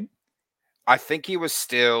Dolphins win? I think he was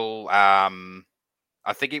still.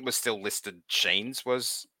 I think it was still listed. Sheens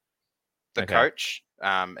was the coach.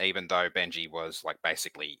 Even though Benji was like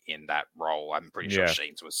basically in that role, I'm pretty sure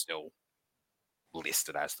Sheens was still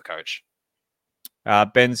listed as the coach.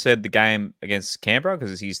 Ben said the game against Canberra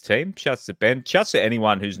because it's his team. Shouts to Ben. Shouts to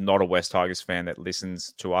anyone who's not a West Tigers fan that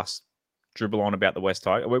listens to us dribble on about the West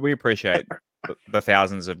Tigers. We appreciate the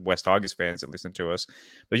thousands of West Tigers fans that listen to us.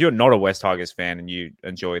 But if you're not a West Tigers fan and you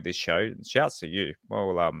enjoy this show, shouts to you.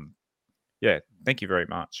 Well, thank you very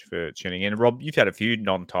much for tuning in. Rob, you've had a few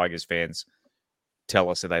non-Tigers fans tell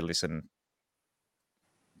us that they listen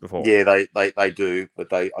before. Yeah, they do,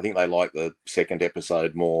 but I think they like the second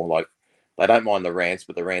episode more. Like they don't mind the rants,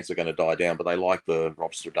 but the rants are going to die down. But they like the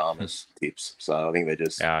Rob Stradamus tips, so I think they're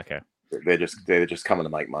just they're just coming to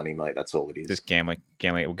make money, mate. That's all it is. Just gambling.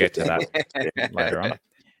 We'll get to that later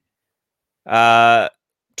on.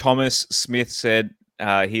 Thomas Smith said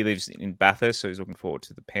he lives in Bathurst, so he's looking forward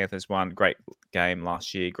to the Panthers one. Great game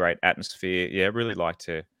last year, great atmosphere. Yeah, really like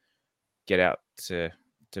to get out to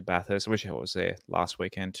Bathurst. I wish I was there last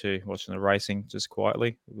weekend too, watching the racing just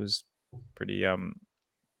quietly. It was pretty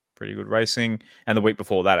good racing. And the week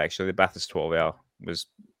before that, actually, the Bathurst 12 hour was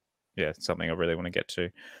something I really want to get to.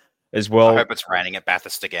 as well. I hope it's raining at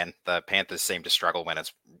Bathurst again. The Panthers seem to struggle when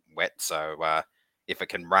it's wet, so if it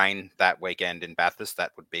can rain that weekend in Bathurst,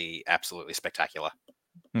 that would be absolutely spectacular.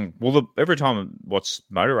 Well, every time I watch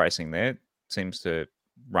motor racing there, it seems to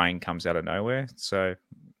rain comes out of nowhere. So,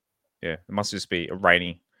 yeah, it must just be a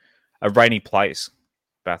rainy place,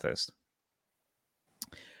 Bathurst.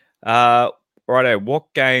 Righto,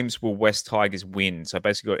 what games will West Tigers win? So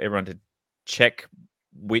basically got everyone to check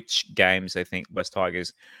which games they think West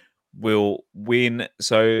Tigers will win.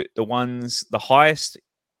 So the highest,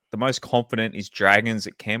 the most confident is Dragons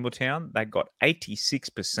at Campbelltown. They got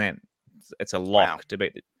 86%. It's a lock to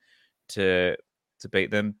beat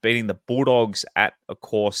them. Beating the Bulldogs at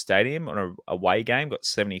Accor Stadium on a away game got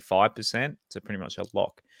 75%. So pretty much a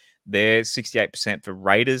lock. There, 68% for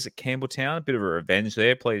Raiders at Campbelltown. A bit of a revenge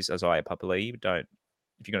there. Please, Isaiah Papali'i, if you're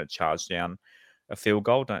going to charge down a field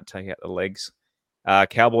goal, don't take out the legs.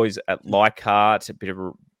 Cowboys at Leichhardt, a bit of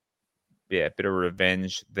a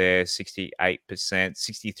revenge there, 68%.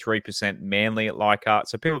 63% Manly at Leichhardt.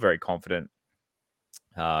 So people are very confident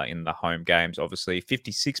in the home games, obviously.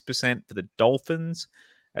 56% for the Dolphins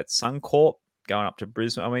at Suncorp, going up to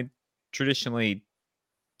Brisbane. I mean, traditionally,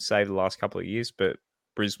 say the last couple of years, but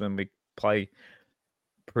Brisbane, we play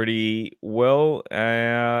pretty well.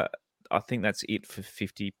 I think that's it for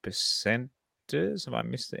 50%. Have I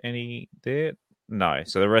missed any there? No.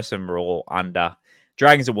 So the rest of them are all under.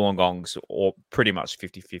 Dragons and Wollongongs, or pretty much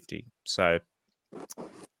 50-50. So,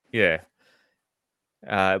 yeah.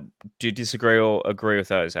 Do you disagree or agree with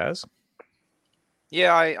those, Az?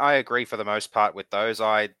 Yeah, I agree for the most part with those.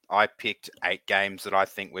 I picked 8 games that I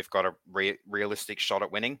think we've got a realistic shot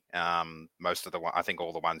at winning. Most of I think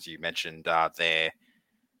all the ones you mentioned are there.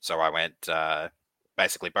 So I went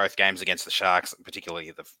basically both games against the Sharks,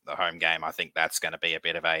 particularly the home game. I think that's going to be a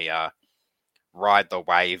bit of a ride the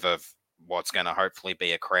wave of what's going to hopefully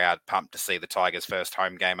be a crowd pumped to see the Tigers' first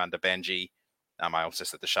home game under Benji. I also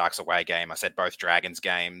said the Sharks away game. I said both Dragons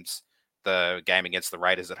games, the game against the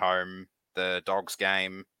Raiders at home, the Dogs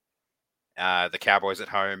game, the Cowboys at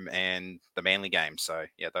home, and the Manly game. So,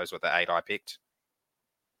 yeah, those were the 8 I picked.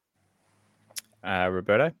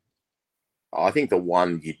 Roberto? I think the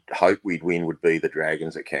one you'd hope we'd win would be the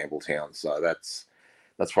Dragons at Campbelltown. So that's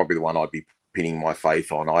probably the one I'd be pinning my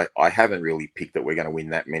faith on. I haven't really picked that we're going to win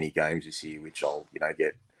that many games this year, which I'll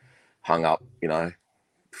get hung up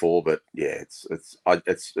for. But yeah,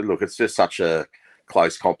 it's just such a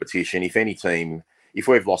close competition. If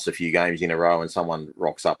we've lost a few games in a row and someone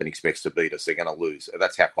rocks up and expects to beat us, they're going to lose.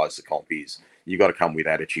 That's how close the comp is. You've got to come with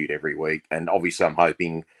attitude every week. And obviously I'm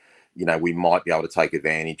hoping, we might be able to take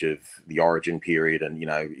advantage of the origin period. And,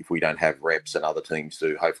 if we don't have reps and other teams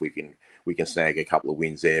do, hopefully we can snag a couple of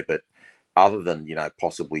wins there. But other than,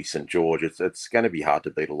 possibly St. George, it's going to be hard to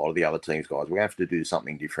beat a lot of the other teams, guys. We have to do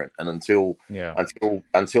something different. And until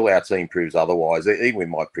our team proves otherwise, even with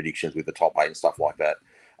my predictions with the top 8 and stuff like that,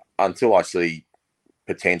 until I see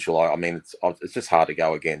potential, I mean, it's just hard to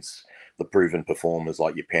go against the proven performers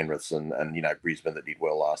like your Penriths and Brisbane that did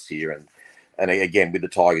well last year. And again, with the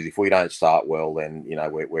Tigers, if we don't start well, then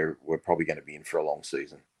we're probably going to be in for a long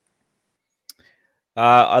season.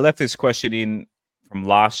 I left this question in from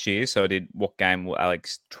last year, so I did. What game will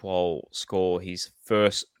Alex Twal score his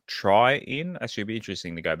first try in? Actually, it'd be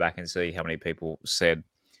interesting to go back and see how many people said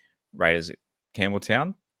Raiders at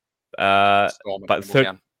Campbelltown.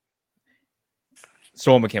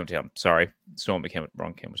 Storm at Campbelltown. Sorry, Storm at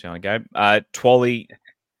wrong Campbelltown game. Twally,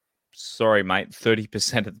 sorry mate.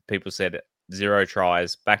 30% of the people said 0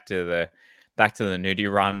 tries. Back to the nudie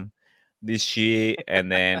run this year, and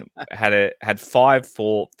then had 5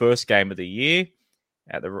 for first game of the year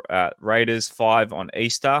at the Raiders. 5 on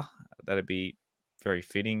Easter. That'd be very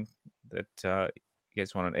fitting that he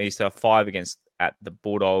gets one on Easter. 5 at the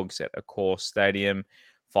Bulldogs at Accor Stadium.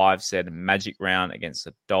 5 said Magic Round against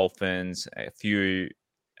the Dolphins. A few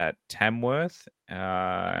at Tamworth.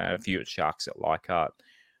 A few at Sharks at Leichhardt.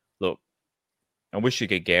 Look, I wish you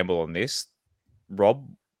could gamble on this. Rob,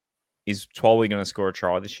 is Twally going to score a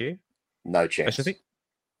try this year? No chance.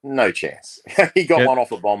 No chance. He got one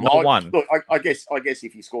off a bomb. Not one. Look, I guess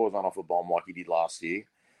if he scores one off a bomb like he did last year,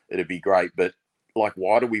 it'd be great. But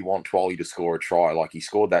why do we want Twally to score a try? He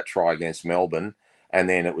scored that try against Melbourne, and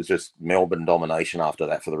then it was just Melbourne domination after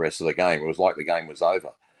that for the rest of the game. It was like the game was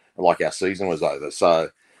over, like our season was over. So,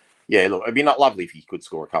 yeah, look, it'd be not lovely if he could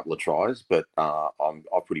score a couple of tries, but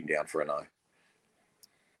I'll put him down for a no.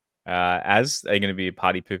 Are you going to be a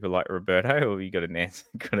party pooper like Roberto, or have you got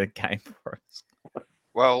a game for us?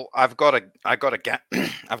 Well, I've got a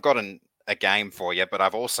game for you, but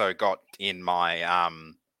I've also got in my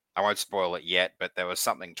I won't spoil it yet, but there was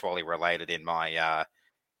something Twally related in my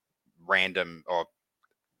random or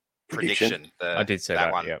Prediction. I did say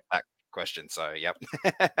that. Yep. That question. So, yep.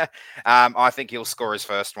 I think he'll score his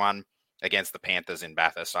first one against the Panthers in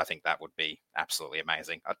Bathurst. I think that would be absolutely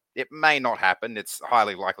amazing. It may not happen. It's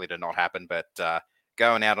highly likely to not happen, but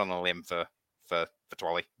going out on a limb for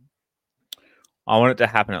Twally. I want it to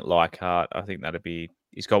happen at Leichhardt. I think that'd be.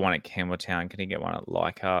 He's got one at Campbelltown. Can he get one at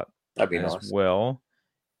Leichhardt? That'd be as nice. Well,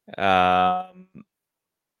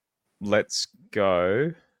 let's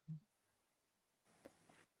go.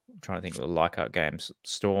 I'm trying to think of the Leichhardt games.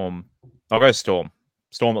 Storm. I'll go Storm.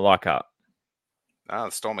 Storm at Leichhardt. Oh,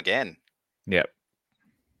 the Storm again. Yep.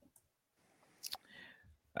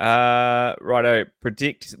 Righto.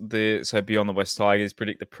 Predict beyond the West Tigers,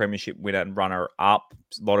 predict the premiership winner and runner up.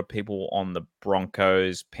 A lot of people on the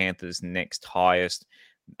Broncos, Panthers next highest.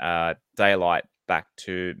 Daylight back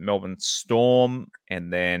to Melbourne Storm,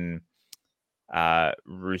 and then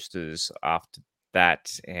Roosters after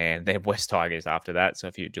that, and then West Tigers after that. So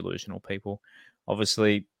a few delusional people,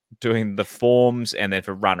 obviously doing the forms, and then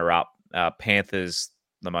for runner up, Panthers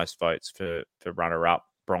the most votes for runner up.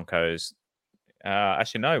 Broncos.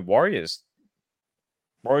 Actually, no. Warriors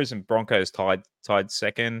and Broncos tied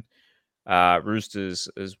second. Roosters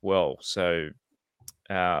as well. So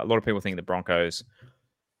a lot of people think the Broncos,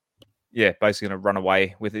 basically going to run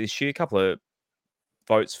away with it this year. A couple of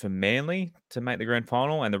votes for Manly to make the grand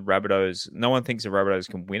final, and the Rabbitohs. No one thinks the Rabbitohs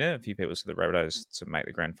can win it. A few people say the Rabbitohs to make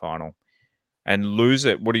the grand final and lose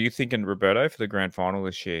it. What are you thinking, Roberto, for the grand final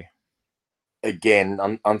this year? Again,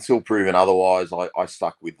 until proven otherwise, I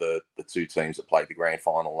stuck with the two teams that played the grand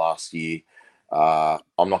final last year.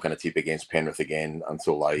 I'm not going to tip against Penrith again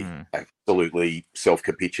until they absolutely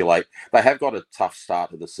self-capitulate. They have got a tough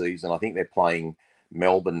start to the season. I think they're playing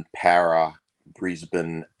Melbourne, Para,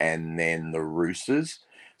 Brisbane, and then the Roosters.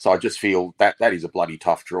 So I just feel that is a bloody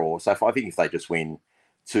tough draw. So I think if they just win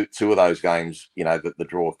two of those games, the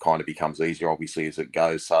draw kind of becomes easier, obviously, as it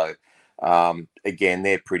goes. So again,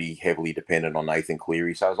 they're pretty heavily dependent on Nathan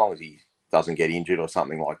Cleary. So as long as he doesn't get injured or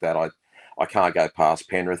something like that, I can't go past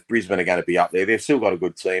Penrith. Brisbane are going to be up there. They've still got a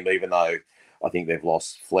good team, even though I think they've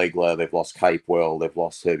lost Flegler, they've lost Capewell, they've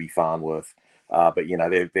lost Herbie Farnworth. But,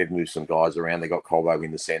 they've moved some guys around. They've got Colbo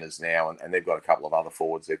in the centres now, and they've got a couple of other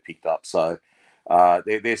forwards they've picked up. So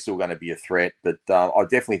they're still going to be a threat. But I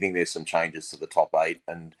definitely think there's some changes to the top eight.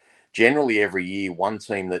 And generally every year, one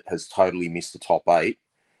team that has totally missed the top eight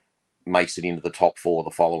makes it into the top four the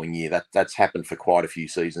following year. That's happened for quite a few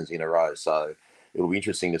seasons in a row. So it'll be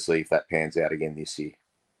interesting to see if that pans out again this year.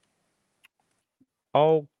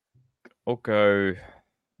 I'll go.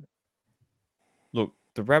 Look,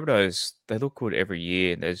 the Rabbitohs, they look good every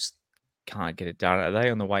year. They just can't get it done. Are they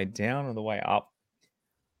on the way down or the way up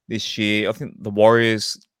this year? I think the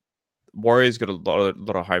Warriors got a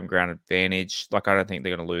lot of home ground advantage. I don't think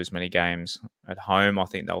they're going to lose many games at home. I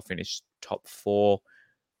think they'll finish top four.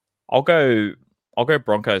 I'll go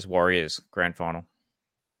Broncos Warriors grand final.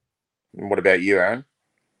 And what about you, Aaron?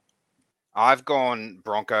 I've gone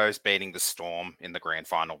Broncos beating the Storm in the grand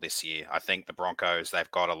final this year. I think the Broncos, they've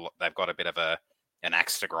got a bit of an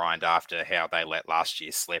axe to grind after how they let last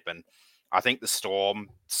year slip, and I think the Storm,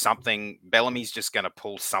 Bellamy's just going to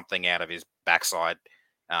pull something out of his backside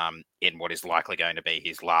in what is likely going to be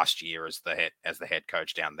his last year as the head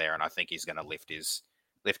coach down there, and I think he's going to lift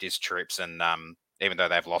his troops. And even though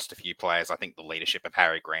they've lost a few players, I think the leadership of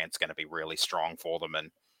Harry Grant's going to be really strong for them,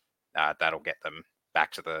 and that'll get them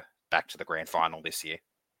back to the grand final this year.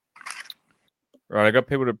 Right, I got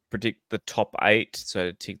people to predict the top eight,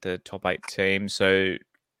 so to tick the top eight teams. So,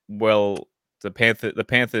 the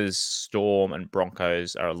Panthers, Storm, and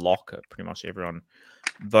Broncos are a lock. Pretty much everyone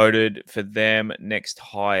voted for them. Next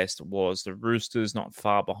highest was the Roosters, not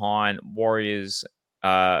far behind. Rabbitohs,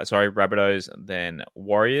 then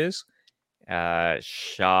Warriors.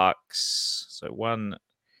 Sharks. So what do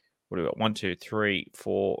we got? 1, 2, 3,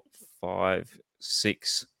 4, 5,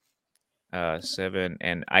 6, 7,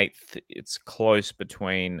 and 8th. It's close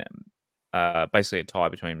between, basically a tie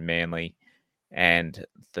between Manly and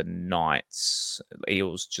the Knights.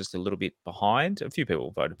 Eels just a little bit behind. A few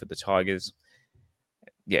people voted for the Tigers.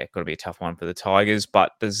 Yeah, got to be a tough one for the Tigers.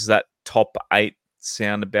 But does that top 8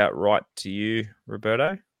 sound about right to you,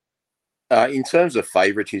 Roberto? In terms of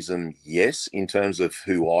favouritism, yes. In terms of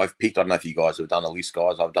who I've picked, I don't know if you guys have done a list,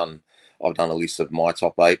 guys. I've done a list of my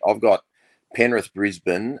top 8. I've got Penrith,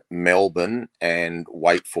 Brisbane, Melbourne, and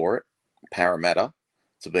wait for it, Parramatta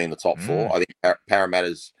to be in the top 4. I think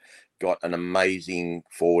Parramatta's got an amazing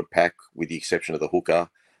forward pack with the exception of the hooker.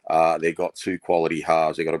 They've got 2 quality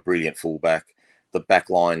halves. They've got a brilliant fullback. The back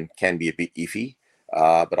line can be a bit iffy.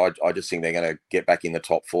 But I just think they're going to get back in the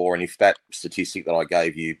top 4. And if that statistic that I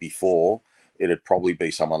gave you before, it'd probably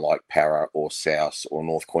be someone like Para or South or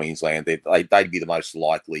North Queensland. They'd be the most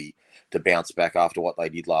likely to bounce back after what they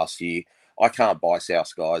did last year. I can't buy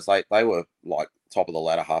South guys. They were like top of the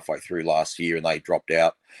ladder halfway through last year and they dropped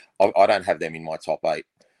out. I don't have them in my top 8.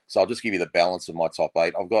 So I'll just give you the balance of my top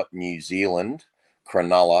 8. I've got New Zealand,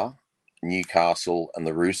 Cronulla, Newcastle and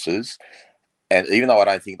the Roosters. And even though I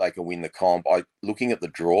don't think they can win the comp, looking at the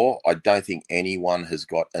draw, I don't think anyone has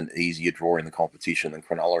got an easier draw in the competition than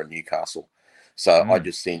Cronulla and Newcastle. So I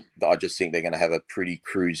just think they're going to have a pretty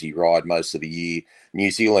cruisy ride most of the year. New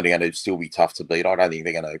Zealand are going to still be tough to beat. I don't think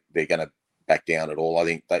they're going to back down at all. I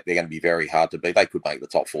think they're going to be very hard to beat. They could make the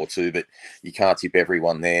top 4 too, but you can't tip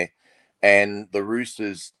everyone there. And the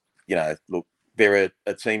Roosters, look, they're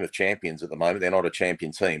a team of champions at the moment. They're not a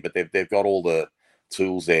champion team, but they've got all the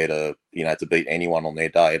tools there to beat anyone on their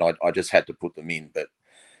day. And I just had to put them in. But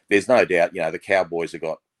there's no doubt, the Cowboys have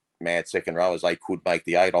got mad second rowers. They could make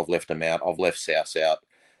the 8. I've left them out. I've left South out.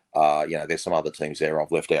 There's some other teams there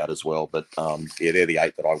I've left out as well. But they're the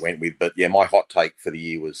 8 that I went with. But my hot take for the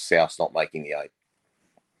year was South not making the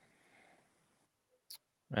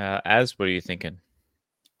 8. Az, what are you thinking?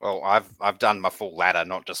 Well, I've done my full ladder,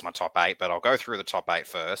 not just my top 8, but I'll go through the top 8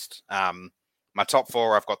 first. My top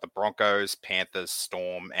 4, I've got the Broncos, Panthers,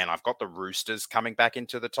 Storm, and I've got the Roosters coming back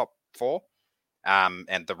into the top 4.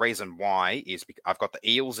 And the reason why is because I've got the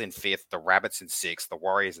Eels in 5th, the Rabbits in 6th, the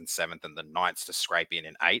Warriors in 7th, and the Knights to scrape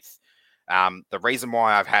in 8th. The reason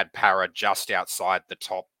why I've had Para just outside the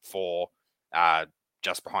top 4,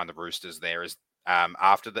 just behind the Roosters there is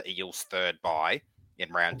after the Eels' 3rd bye in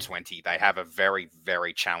round 20, they have a very,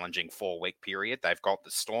 very challenging 4-week period. They've got the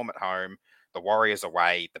Storm at home, the Warriors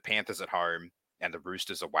away, the Panthers at home, and the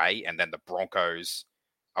Roosters away, and then the Broncos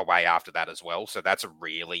away after that as well. So that's a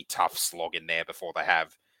really tough slog in there before they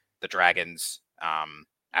have the Dragons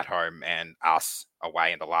at home and us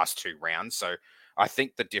away in the last 2 rounds. So I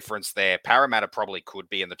think the difference there, Parramatta probably could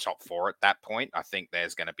be in the top 4 at that point. I think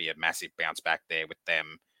there's going to be a massive bounce back there with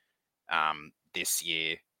them this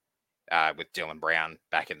year, with Dylan Brown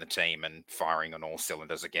back in the team and firing on all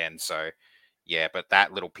cylinders again. So yeah, but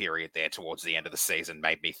that little period there towards the end of the season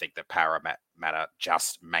made me think that Parramatta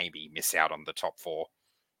just maybe miss out on the top 4.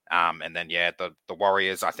 And then, the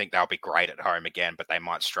Warriors, I think they'll be great at home again, but they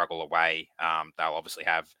might struggle away. They'll obviously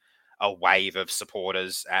have a wave of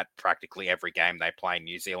supporters at practically every game they play in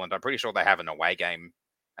New Zealand. I'm pretty sure they have an away game.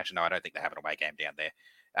 Actually, no, I don't think they have an away game down there.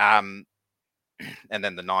 And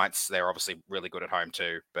then the Knights, they're obviously really good at home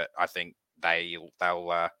too, but I think they'll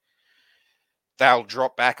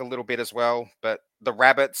drop back a little bit as well. But the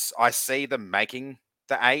Rabbits, I see them making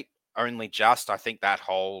the 8. Only just, I think that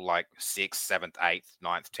whole 6th, 7th, 8th,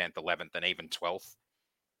 9th, 10th, 11th, and even 12th,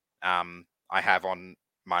 I have on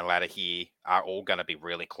my ladder here are all going to be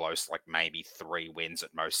really close, like maybe 3 wins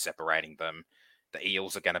at most separating them. The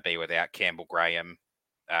Eels are going to be without Campbell Graham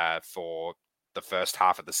for the first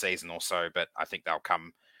half of the season or so, but I think they'll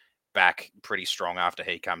come back pretty strong after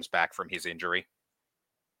he comes back from his injury.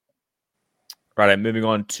 Right, moving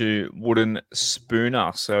on to Wooden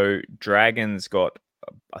Spooner. So Dragons got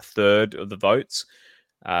a third of the votes.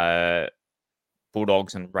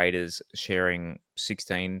 Bulldogs and Raiders sharing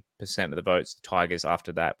 16% of the votes. The Tigers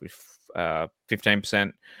after that with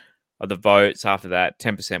 15% of the votes. After that,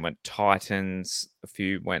 10% went Titans. A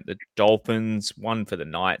few went the Dolphins. 1 for the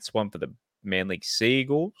Knights. 1 for the Manly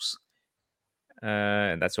Seagulls.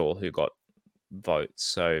 And that's all who got votes.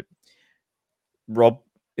 So, Rob,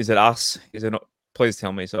 is it us? Is it not? Please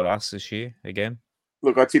tell me it's not us this year again.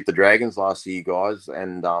 Look, I tipped the Dragons last year, guys,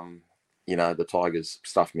 and the Tigers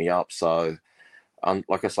stuffed me up. So,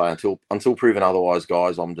 like I say, until proven otherwise,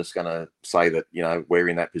 guys, I'm just going to say that we're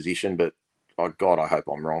in that position. But God, I hope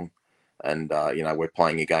I'm wrong. And we're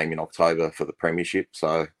playing a game in October for the premiership.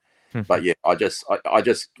 So, but yeah, I just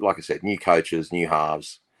like I said, new coaches, new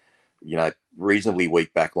halves, reasonably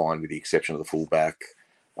weak back line with the exception of the fullback.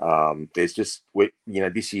 There's just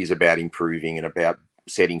this year's about improving and about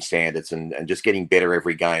setting standards and just getting better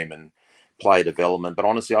every game and player development. But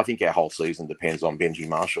honestly, I think our whole season depends on Benji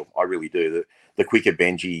Marshall. I really do. The quicker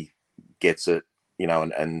Benji gets it,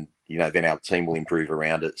 and then our team will improve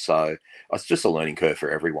around it. So it's just a learning curve for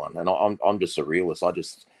everyone. And I'm just a realist. I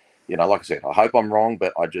just, like I said, I hope I'm wrong,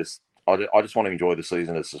 but I just want to enjoy the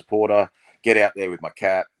season as a supporter, get out there with my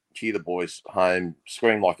cap, cheer the boys home,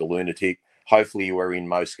 scream like a lunatic. Hopefully we're in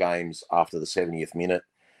most games after the 70th minute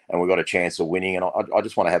and we've got a chance of winning. And I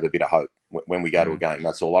just want to have a bit of hope when we go to a game.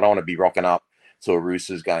 That's all. I don't want to be rocking up to a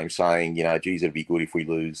Roosters game saying, geez, it'd be good if we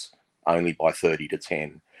lose, only by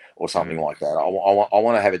 30-10 or something like that. I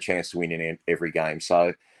want to have a chance to win in every game.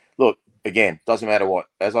 So, look, again, doesn't matter what.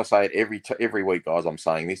 As I say it every week, guys, I'm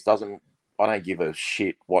saying this doesn't. I don't give a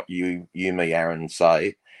shit what you, me, Aaron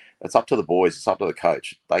say. It's up to the boys. It's up to the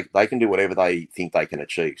coach. They can do whatever they think they can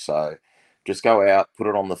achieve. So, just go out, put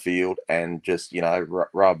it on the field, and just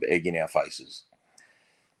rub egg in our faces.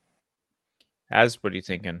 What are you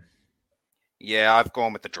thinking? Yeah, I've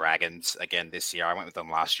gone with the Dragons again this year. I went with them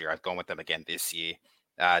last year. I've gone with them again this year.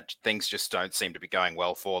 Things just don't seem to be going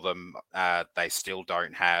well for them. They still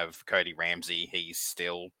don't have Cody Ramsey. He's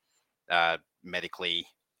still medically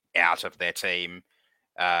out of their team.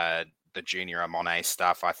 The Junior Amone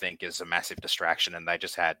stuff, I think, is a massive distraction, and they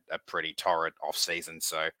just had a pretty torrid off-season.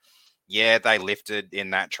 So, yeah, they lifted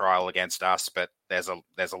in that trial against us, but there's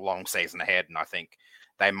a long season ahead, and I think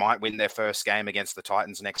they might win their first game against the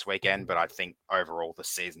Titans next weekend, but I think overall the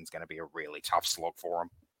season's going to be a really tough slog for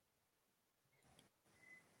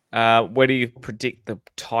them. Where do you predict the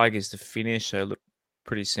Tigers to finish? They look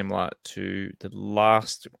pretty similar to the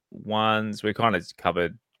last ones. We kind of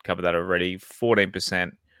covered that already.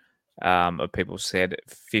 14% of people said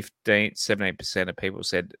 15th, 17% of people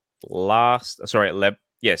said 11.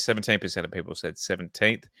 Yeah, 17% of people said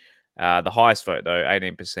 17th. The highest vote, though,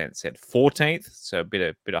 18% said 14th. So a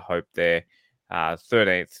bit of hope there.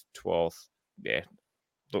 13th, 12th. Yeah.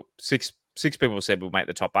 Look, six people said we'll make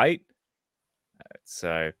the top 8.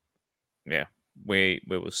 So, yeah, we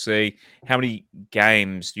will see. How many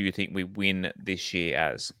games do you think we win this year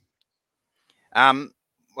as? Well,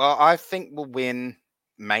 I think we'll win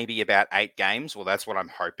maybe about 8 games. Well, that's what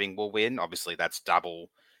I'm hoping we'll win. Obviously, that's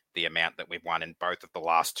double the amount that we've won in both of the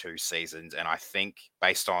last 2 seasons. And I think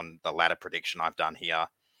based on the ladder prediction I've done here,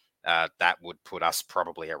 that would put us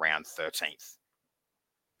probably around 13th.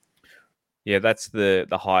 Yeah, that's the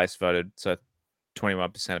highest voted. So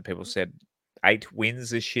 21% of people said 8 wins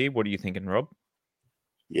this year. What are you thinking, Rob?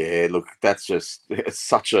 Yeah, look, it's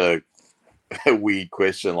such a weird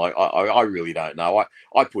question. Like, I really don't know.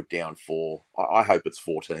 I put down 4. I hope it's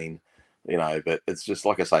 14, but it's just,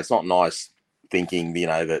 like I say, it's not nice thinking,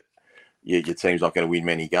 that your team's not going to win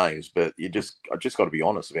many games, but I just got to be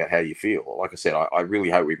honest about how you feel. Like I said, I really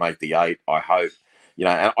hope we make the 8. I hope,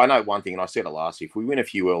 and I know one thing, and I said it last year, if we win a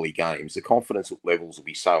few early games, the confidence levels will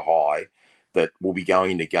be so high that we'll be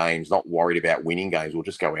going into games not worried about winning games. We'll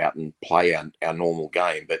just go out and play our normal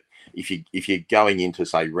game. But if you're going into,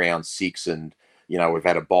 say, round 6 and, we've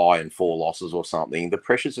had a bye and 4 losses or something, the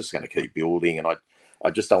pressure's just going to keep building, and I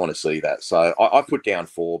just don't want to see that. So I put down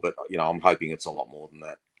 4, but, I'm hoping it's a lot more than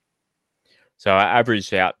that. So I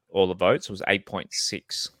averaged out all the votes. It was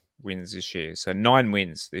 8.6 wins this year. So 9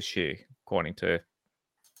 wins this year, according to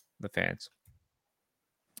the fans.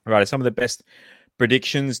 All right, some of the best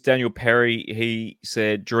predictions. Daniel Perry, he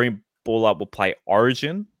said Dream Baller will play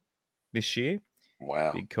Origin this year.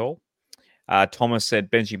 Wow. Big call. Thomas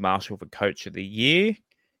said Benji Marshall for Coach of the Year.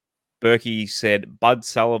 Berkey said Bud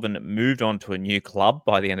Sullivan moved on to a new club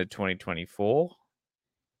by the end of 2024.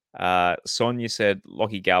 Sonia said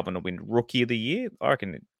Lockie Galvin will win Rookie of the Year. I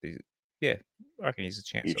reckon he's a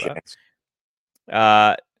chance for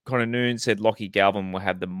that. Connor Noon said Lockie Galvin will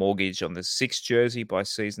have the mortgage on the 6th jersey by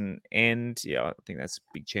season end. Yeah, I think that's a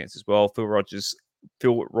big chance as well. Phil Rogers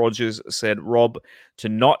said Rob to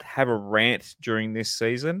not have a rant during this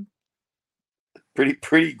season.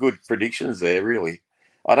 Pretty good predictions there, really.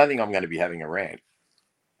 I don't think I'm going to be having a rant.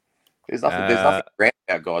 There's nothing to rant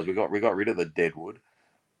about, guys. We got rid of the deadwood.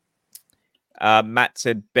 Matt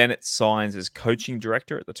said Bennett signs as coaching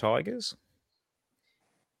director at the Tigers.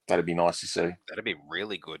 That'd be nice to see. That'd be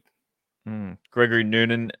really good. Gregory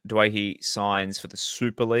Noonan, the way he signs for the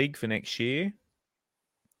Super League for next year.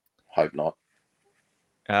 Hope not.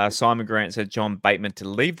 Simon Grant said John Bateman to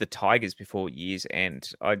leave the Tigers before year's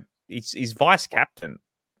end. He's vice captain.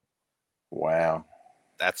 Wow.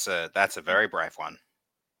 That's a very brave one.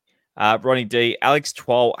 Ronnie D, Alex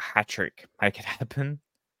Twal hat-trick. Make it happen.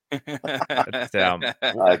 Okay.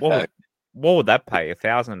 What would that pay?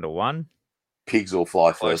 1,000 to 1? Pigs will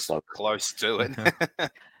fly first. Close to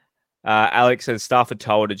it. Alex says Stafford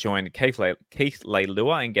Toa to join Keith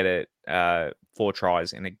Leilua and get 4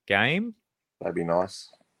 tries in a game. That'd be nice.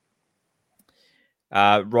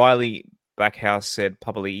 Riley Backhouse said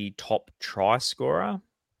probably top try scorer.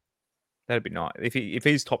 That'd be nice. If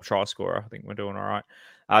he's top try scorer, I think we're doing all right.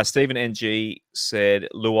 Stephen NG said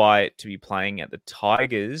Luai to be playing at the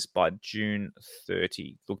Tigers by June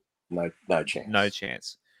 30. Look, no chance. No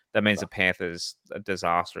chance. That means the Panthers, a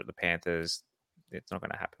disaster at the Panthers. It's not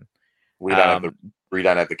going to happen. We don't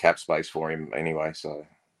have the cap space for him anyway. So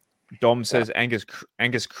Dom says Angus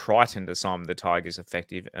Crichton to sign with the Tigers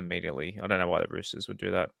effective immediately. I don't know why the Roosters would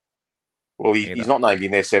do that. Well, he's not named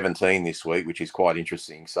in their 17 this week, which is quite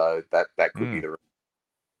interesting. So that could be the.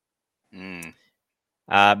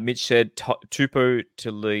 Mitch said Tupou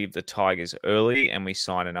to leave the Tigers early, and we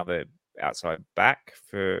sign another outside back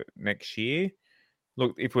for next year.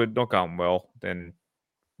 Look, if we're not going well, then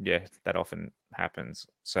yeah, that often happens.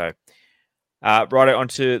 So, right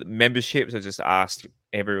onto memberships. I just asked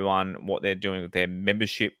everyone what they're doing with their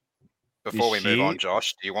membership. Before we move on,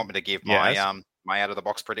 Josh, do you want me to give my out of the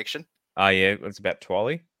box prediction? Oh yeah, it's about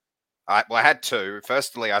Twally. I had two.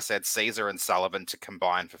 Firstly, I said Caesar and Sullivan to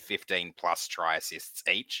combine for 15 plus try assists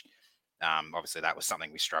each. Obviously, that was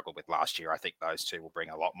something we struggled with last year. I think those two will bring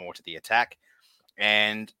a lot more to the attack.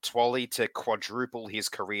 And Twally to quadruple his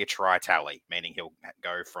career try tally, meaning he'll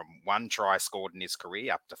go from 1 try scored in his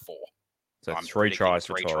career up to 4. So I'm 3 tries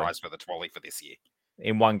for tries for the Twally for this year.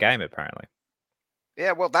 In one game, apparently.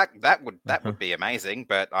 Yeah, well, that would be amazing,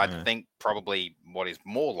 but I think probably what is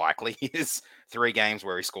more likely is 3 games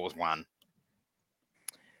where he scores 1.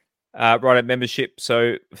 Right at membership,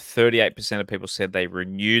 so 38% of people said they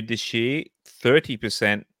renewed this year.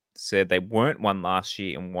 30% said they weren't one last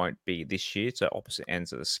year and won't be this year. So opposite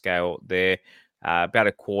ends of the scale there. About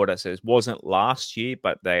a quarter says wasn't last year,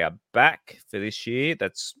 but they are back for this year.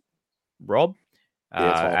 That's Rob.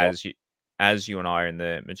 As you and I are in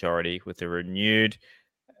the majority with the renewed.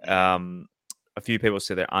 A few people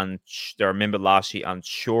said they remember last year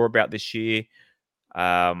unsure about this year.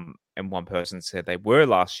 And one person said they were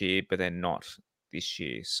last year, but they're not this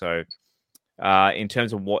year. So in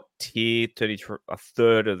terms of what tier, a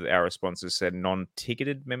third of our responses said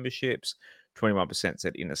non-ticketed memberships. 21%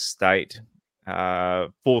 said interstate.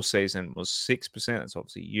 Full season was 6%. That's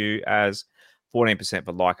obviously you. As 14%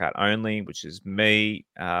 for Leichhardt only, which is me.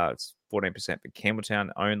 It's 14% for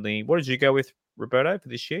Campbelltown only. What did you go with, Roberto, for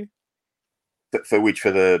this year? For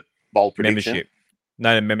the bowl prediction? Membership.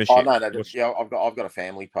 No, membership. Oh, no. Yeah, I've got a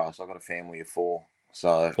family pass. I've got a family of 4.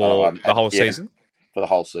 So for the whole season? For the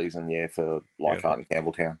whole season, yeah, for Leichhardt and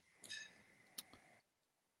Campbelltown.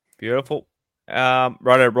 Beautiful.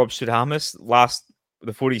 Righto, Rob Stradamus.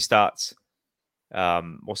 The footy starts.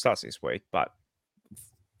 Starts this week, but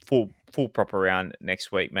full proper round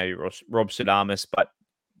next week. Maybe Rob Stradamus, but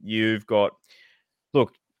you've got.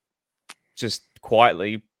 Look, just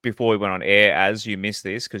quietly before we went on air, as you missed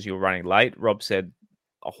this because you were running late. Rob said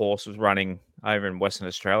a horse was running over in Western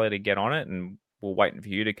Australia to get on it, and we're waiting for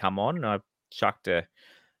you to come on. And I chucked a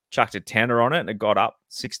tenner on it, and it got up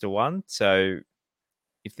 6-1. So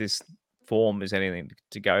if this form is anything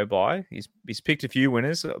to go by, he's picked a few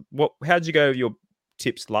winners. How did you go with your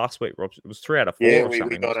tips last week, Rob? It was 3 out of 4.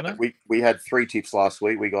 Yeah, we had 3 tips last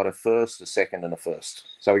week. We got a first, a second, and a first.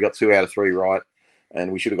 So we got 2 out of 3 right,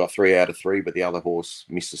 and we should have got 3 out of 3, but the other horse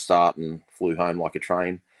missed a start and flew home like a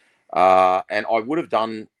train. And I would have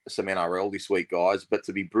done some NRL this week, guys, but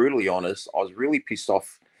to be brutally honest, I was really pissed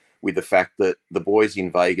off with the fact that the boys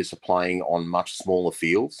in Vegas are playing on much smaller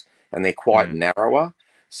fields and they're quite narrower.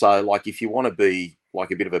 So, like, if you want to be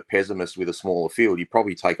like a bit of a pessimist with a smaller field, you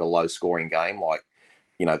probably take a low-scoring game, like,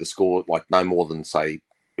 you know, the score, like, no more than, say,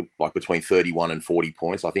 like between 31 and 40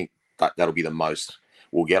 points. I think that'll be the most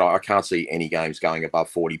we'll get. I can't see any games going above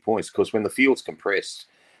 40 points because when the field's compressed,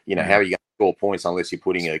 you know, how are you going to score points unless you're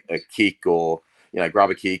putting a kick or, you know,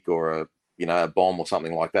 grab a kick or a bomb or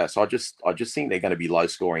something like that. So I just think they're going to be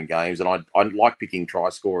low-scoring games, and I like picking try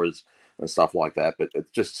scorers and stuff like that, but it's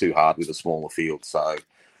just too hard with a smaller field. So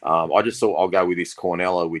I just thought I'll go with this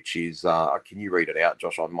Cornella, which is can you read it out,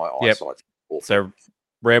 Josh? On my eyesight. So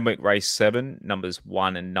Randwick race 7, numbers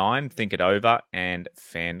 1 and 9. Think It Over and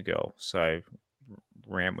Fangirl. So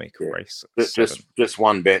Randwick race 7. Just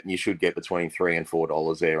one bet, and you should get between $3 and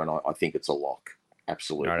 $4 there, and I think it's a lock.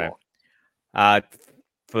 Absolute lock.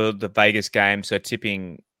 For the Vegas game, so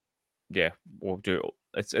tipping, we'll do.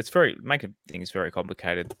 It's very making things very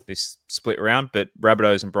complicated this split round. But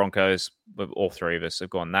Rabbitohs and Broncos, all 3 of us have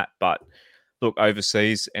gone that. But look,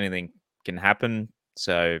 overseas, anything can happen.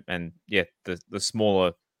 So the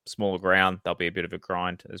smaller ground, there'll be a bit of a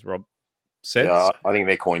grind, as Rob said. Yeah, I think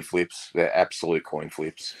they're coin flips. They're absolute coin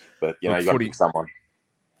flips. But you got to pick someone.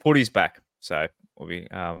 Footy's back, so we'll be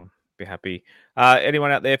happy.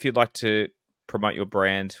 Anyone out there, if you'd like to promote your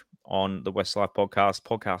brand on the Westlife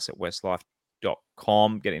podcast at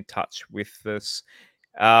westlife.com. Get in touch with us.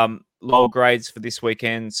 Lower grades for this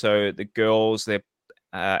weekend. So the girls, they're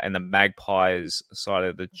and the Magpies side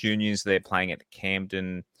of the juniors, they're playing at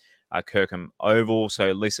Camden Kirkham Oval.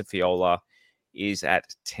 So Lisa Fiola is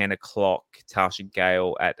at 10 o'clock. Tasha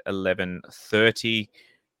Gale at 11:30.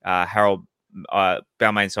 Harold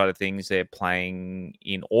Balmain side of things, they're playing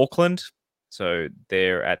in Auckland. So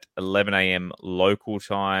they're at 11 a.m. local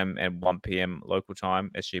time and 1 p.m. local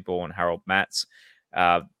time. SG Ball and Harold Matts.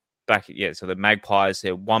 So the Magpies,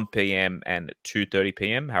 they're 1 p.m. and 2:30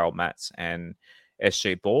 p.m. Harold Matts and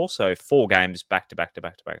SG Ball. So 4 games back to back.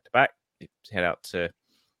 Head out to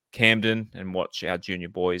Camden and watch our junior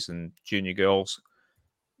boys and junior girls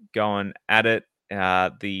going at it.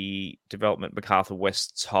 The development MacArthur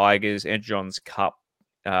West Tigers, Ed Johns Cup,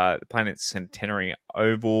 playing at Centenary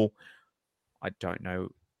Oval. I don't know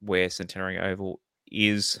where Centenary Oval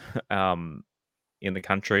is in the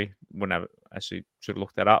country. Actually should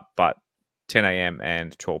look that up. But 10 a.m.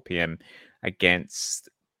 and 12 p.m. against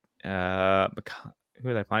who are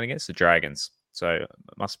they playing against? The Dragons. So it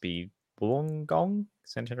must be Wollongong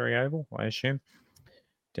Centenary Oval, I assume,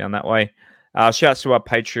 down that way. Shouts to our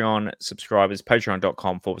Patreon subscribers,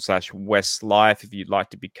 patreon.com/Westlife. If you'd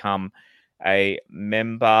like to become a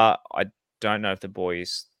member, I don't know if the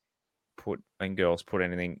boys and girls put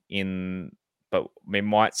anything in, but we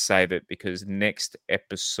might save it because next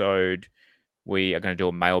episode we are going to do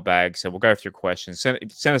a mailbag. So we'll go through questions.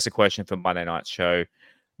 Send us a question for Monday night show,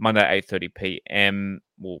 Monday 8:30 p.m.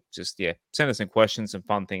 We'll just send us some questions and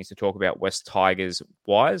fun things to talk about West Tigers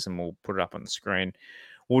wise, and we'll put it up on the screen.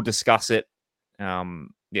 We'll discuss it.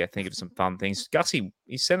 Think of some fun things. Gussie,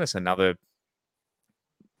 he sent us another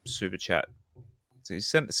super chat. So he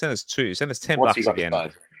sent us 2. He sent us $10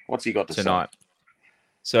 again. What's he got to tonight? say?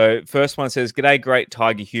 So first one says, "G'day, great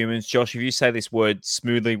Tiger humans. Josh, if you say this word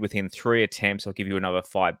smoothly within 3 attempts, I'll give you another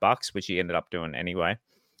 $5," which he ended up doing anyway.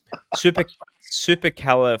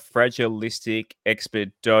 Supercalifragilistic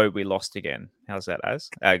expido, we lost again. How's that,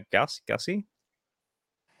 Gussie?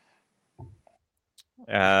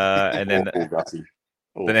 And then the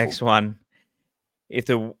next one. If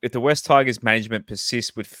the West Tigers management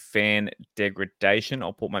persists with fan degradation,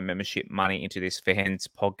 I'll put my membership money into this fans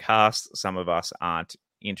podcast. Some of us aren't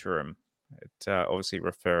interim. It, obviously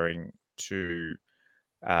referring to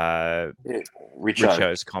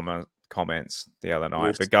Richo's comments the other night.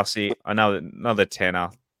 Yes. But Gussie, another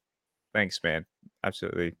tenner. Thanks, man.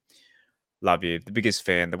 Absolutely love you. The biggest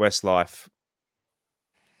fan, the Westlife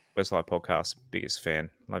podcast, biggest fan.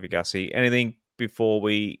 Love you, Gussie. Anything before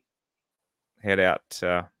we head out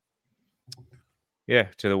to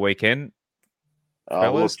the weekend?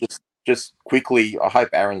 Look, just quickly, I hope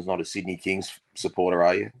Aaron's not a Sydney Kings supporter,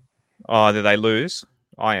 are you? Oh, did they lose?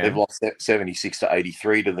 I am. They've lost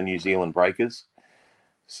 76-83 to the New Zealand Breakers.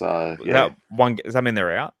 So does that mean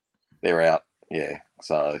they're out? They're out, yeah.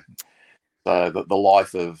 So the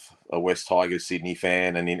life of a West Tigers Sydney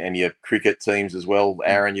fan and your cricket teams as well,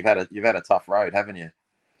 Aaron, you've had a tough road, haven't you?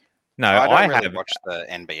 No, I don't really watch the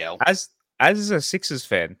NBL. As a Sixers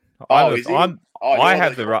fan, I'm the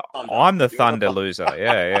Thunder loser.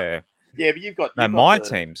 Yeah. Yeah, but you've got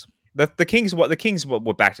teams. The Kings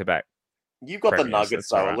were back to back. You've got the Nuggets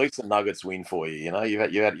though. Right. At least the Nuggets win for you. You know, you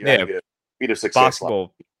had a bit of success.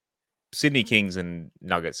 Basketball. Sydney Kings and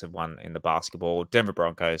Nuggets have won in the basketball. Denver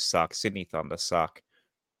Broncos suck. Sydney Thunder suck.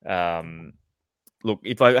 Look,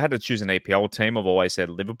 if I had to choose an EPL team, I've always said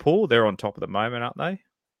Liverpool. They're on top at the moment, aren't they?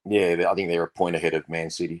 Yeah, I think they're a point ahead of Man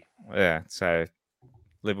City. Yeah, so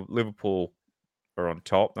Liverpool are on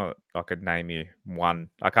top. I could name you one.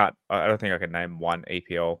 I don't think I can name one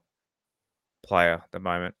EPL player at the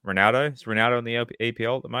moment. Ronaldo? Is Ronaldo in the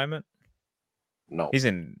EPL at the moment? No. He's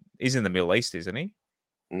in the Middle East, isn't he?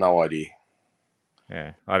 No idea.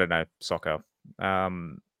 Yeah, I don't know soccer.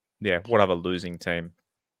 What other losing team?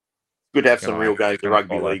 Good to have some real games. The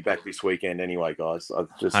rugby league back this weekend anyway, guys.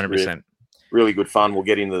 100%. Really good fun. We'll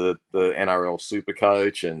get into the NRL Super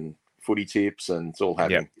Coach and footy tips, and it's all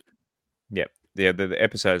happening. Yep. The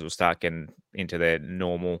episodes will start getting into their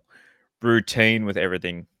normal routine with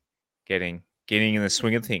everything getting in the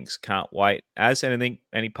swing of things. Can't wait.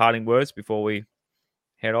 Any parting words before we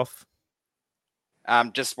head off?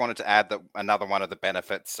 Just wanted to add that another one of the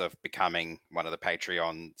benefits of becoming one of the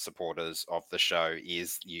Patreon supporters of the show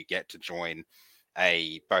is you get to join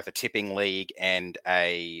both a tipping league and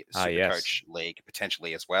a super coach league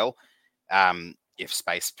potentially as well, if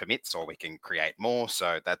space permits, or we can create more.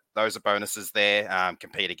 So those are bonuses there.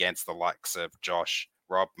 Compete against the likes of Josh,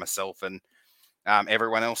 Rob, myself, and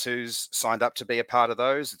everyone else who's signed up to be a part of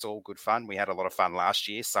those. It's all good fun. We had a lot of fun last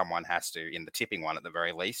year. Someone has to, in the tipping one at the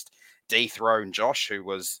very least, dethrone Josh, who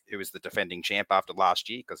was the defending champ after last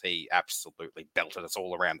year, because he absolutely belted us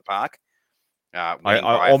all around the park.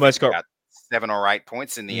 I almost got 7 or 8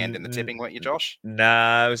 points in the end in the tipping, weren't you, Josh?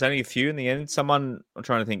 Nah, it was only a few in the end. Someone, I'm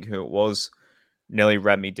trying to think who it was, nearly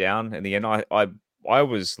ran me down in the end. I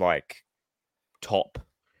was like top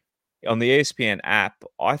on the ESPN app,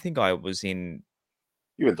 I think I was in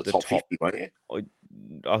You were in the the top top. 50, weren't you?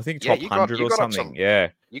 I think Yeah, top 100 you or got up to something. Yeah,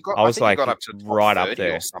 I I was think you like got up to top right up 30 or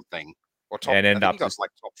there, something, or and I end think up you got just to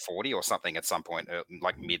like top 40 or something at some point,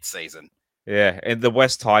 like mid-season. yeah. And the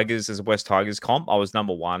West Tigers as a West Tigers comp, I was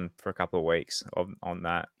number one for a couple of weeks on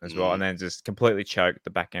that as well, and then just completely choked the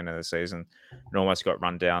back end of the season and almost got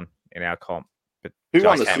run down in our comp. But Who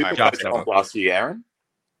won the came home Supercoach just comp last year, Aaron?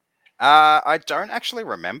 I don't actually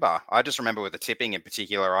remember. I just remember with the tipping in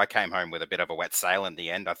particular, I came home with a bit of a wet sail in the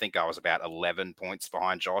end. I think I was about 11 points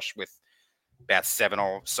behind Josh with about 7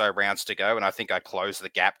 or so rounds to go, and I think I closed the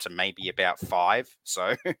gap to maybe about 5.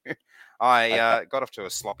 So I got off to a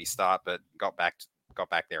sloppy start, but got back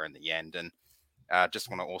there in the end. And just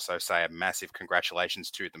want to also say a massive congratulations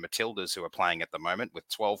to the Matildas who are playing at the moment with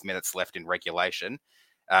 12 minutes left in regulation.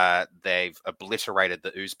 They've obliterated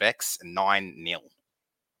the Uzbeks 9-0.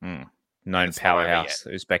 Known powerhouse,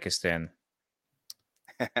 Uzbekistan.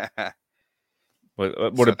 What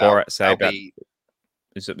did Borat say about?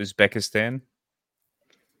 Is it Uzbekistan?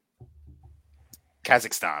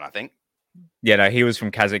 Kazakhstan, I think. Yeah, no, he was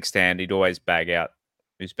from Kazakhstan. He'd always bag out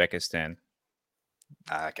Uzbekistan.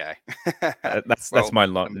 Okay. That's my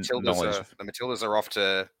knowledge. The Matildas are off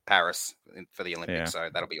to Paris for the Olympics, so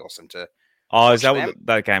that'll be awesome to. Oh, is that what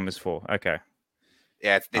that game was for? Okay.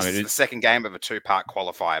 Yeah, this is the second game of a 2-part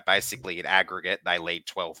qualifier. Basically, in aggregate, they lead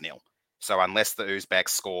 12-0. So unless the Uzbeks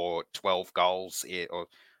score 12 goals or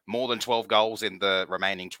more than 12 goals in the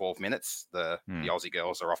remaining 12 minutes, the Aussie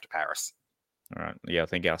girls are off to Paris. All right. Yeah, I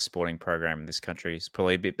think our sporting program in this country is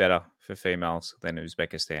probably a bit better for females than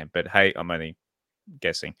Uzbekistan. But hey, I'm only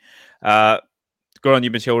guessing. Good on you,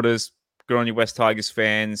 Matildas. Good on you, West Tigers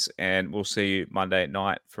fans. And we'll see you Monday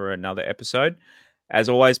night for another episode. As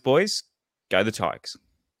always, boys, go the Tigers.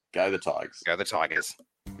 Go the Tigers. Go the Tigers.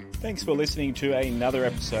 Thanks for listening to another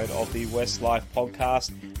episode of the West Life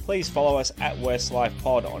Podcast. Please follow us at West Life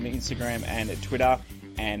Pod on Instagram and Twitter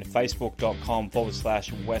and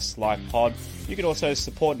facebook.com/West Life Pod. You can also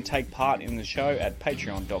support and take part in the show at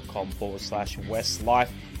patreon.com/West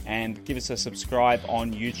Life and give us a subscribe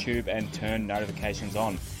on YouTube and turn notifications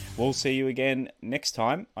on. We'll see you again next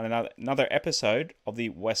time on another episode of the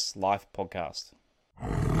West Life Podcast.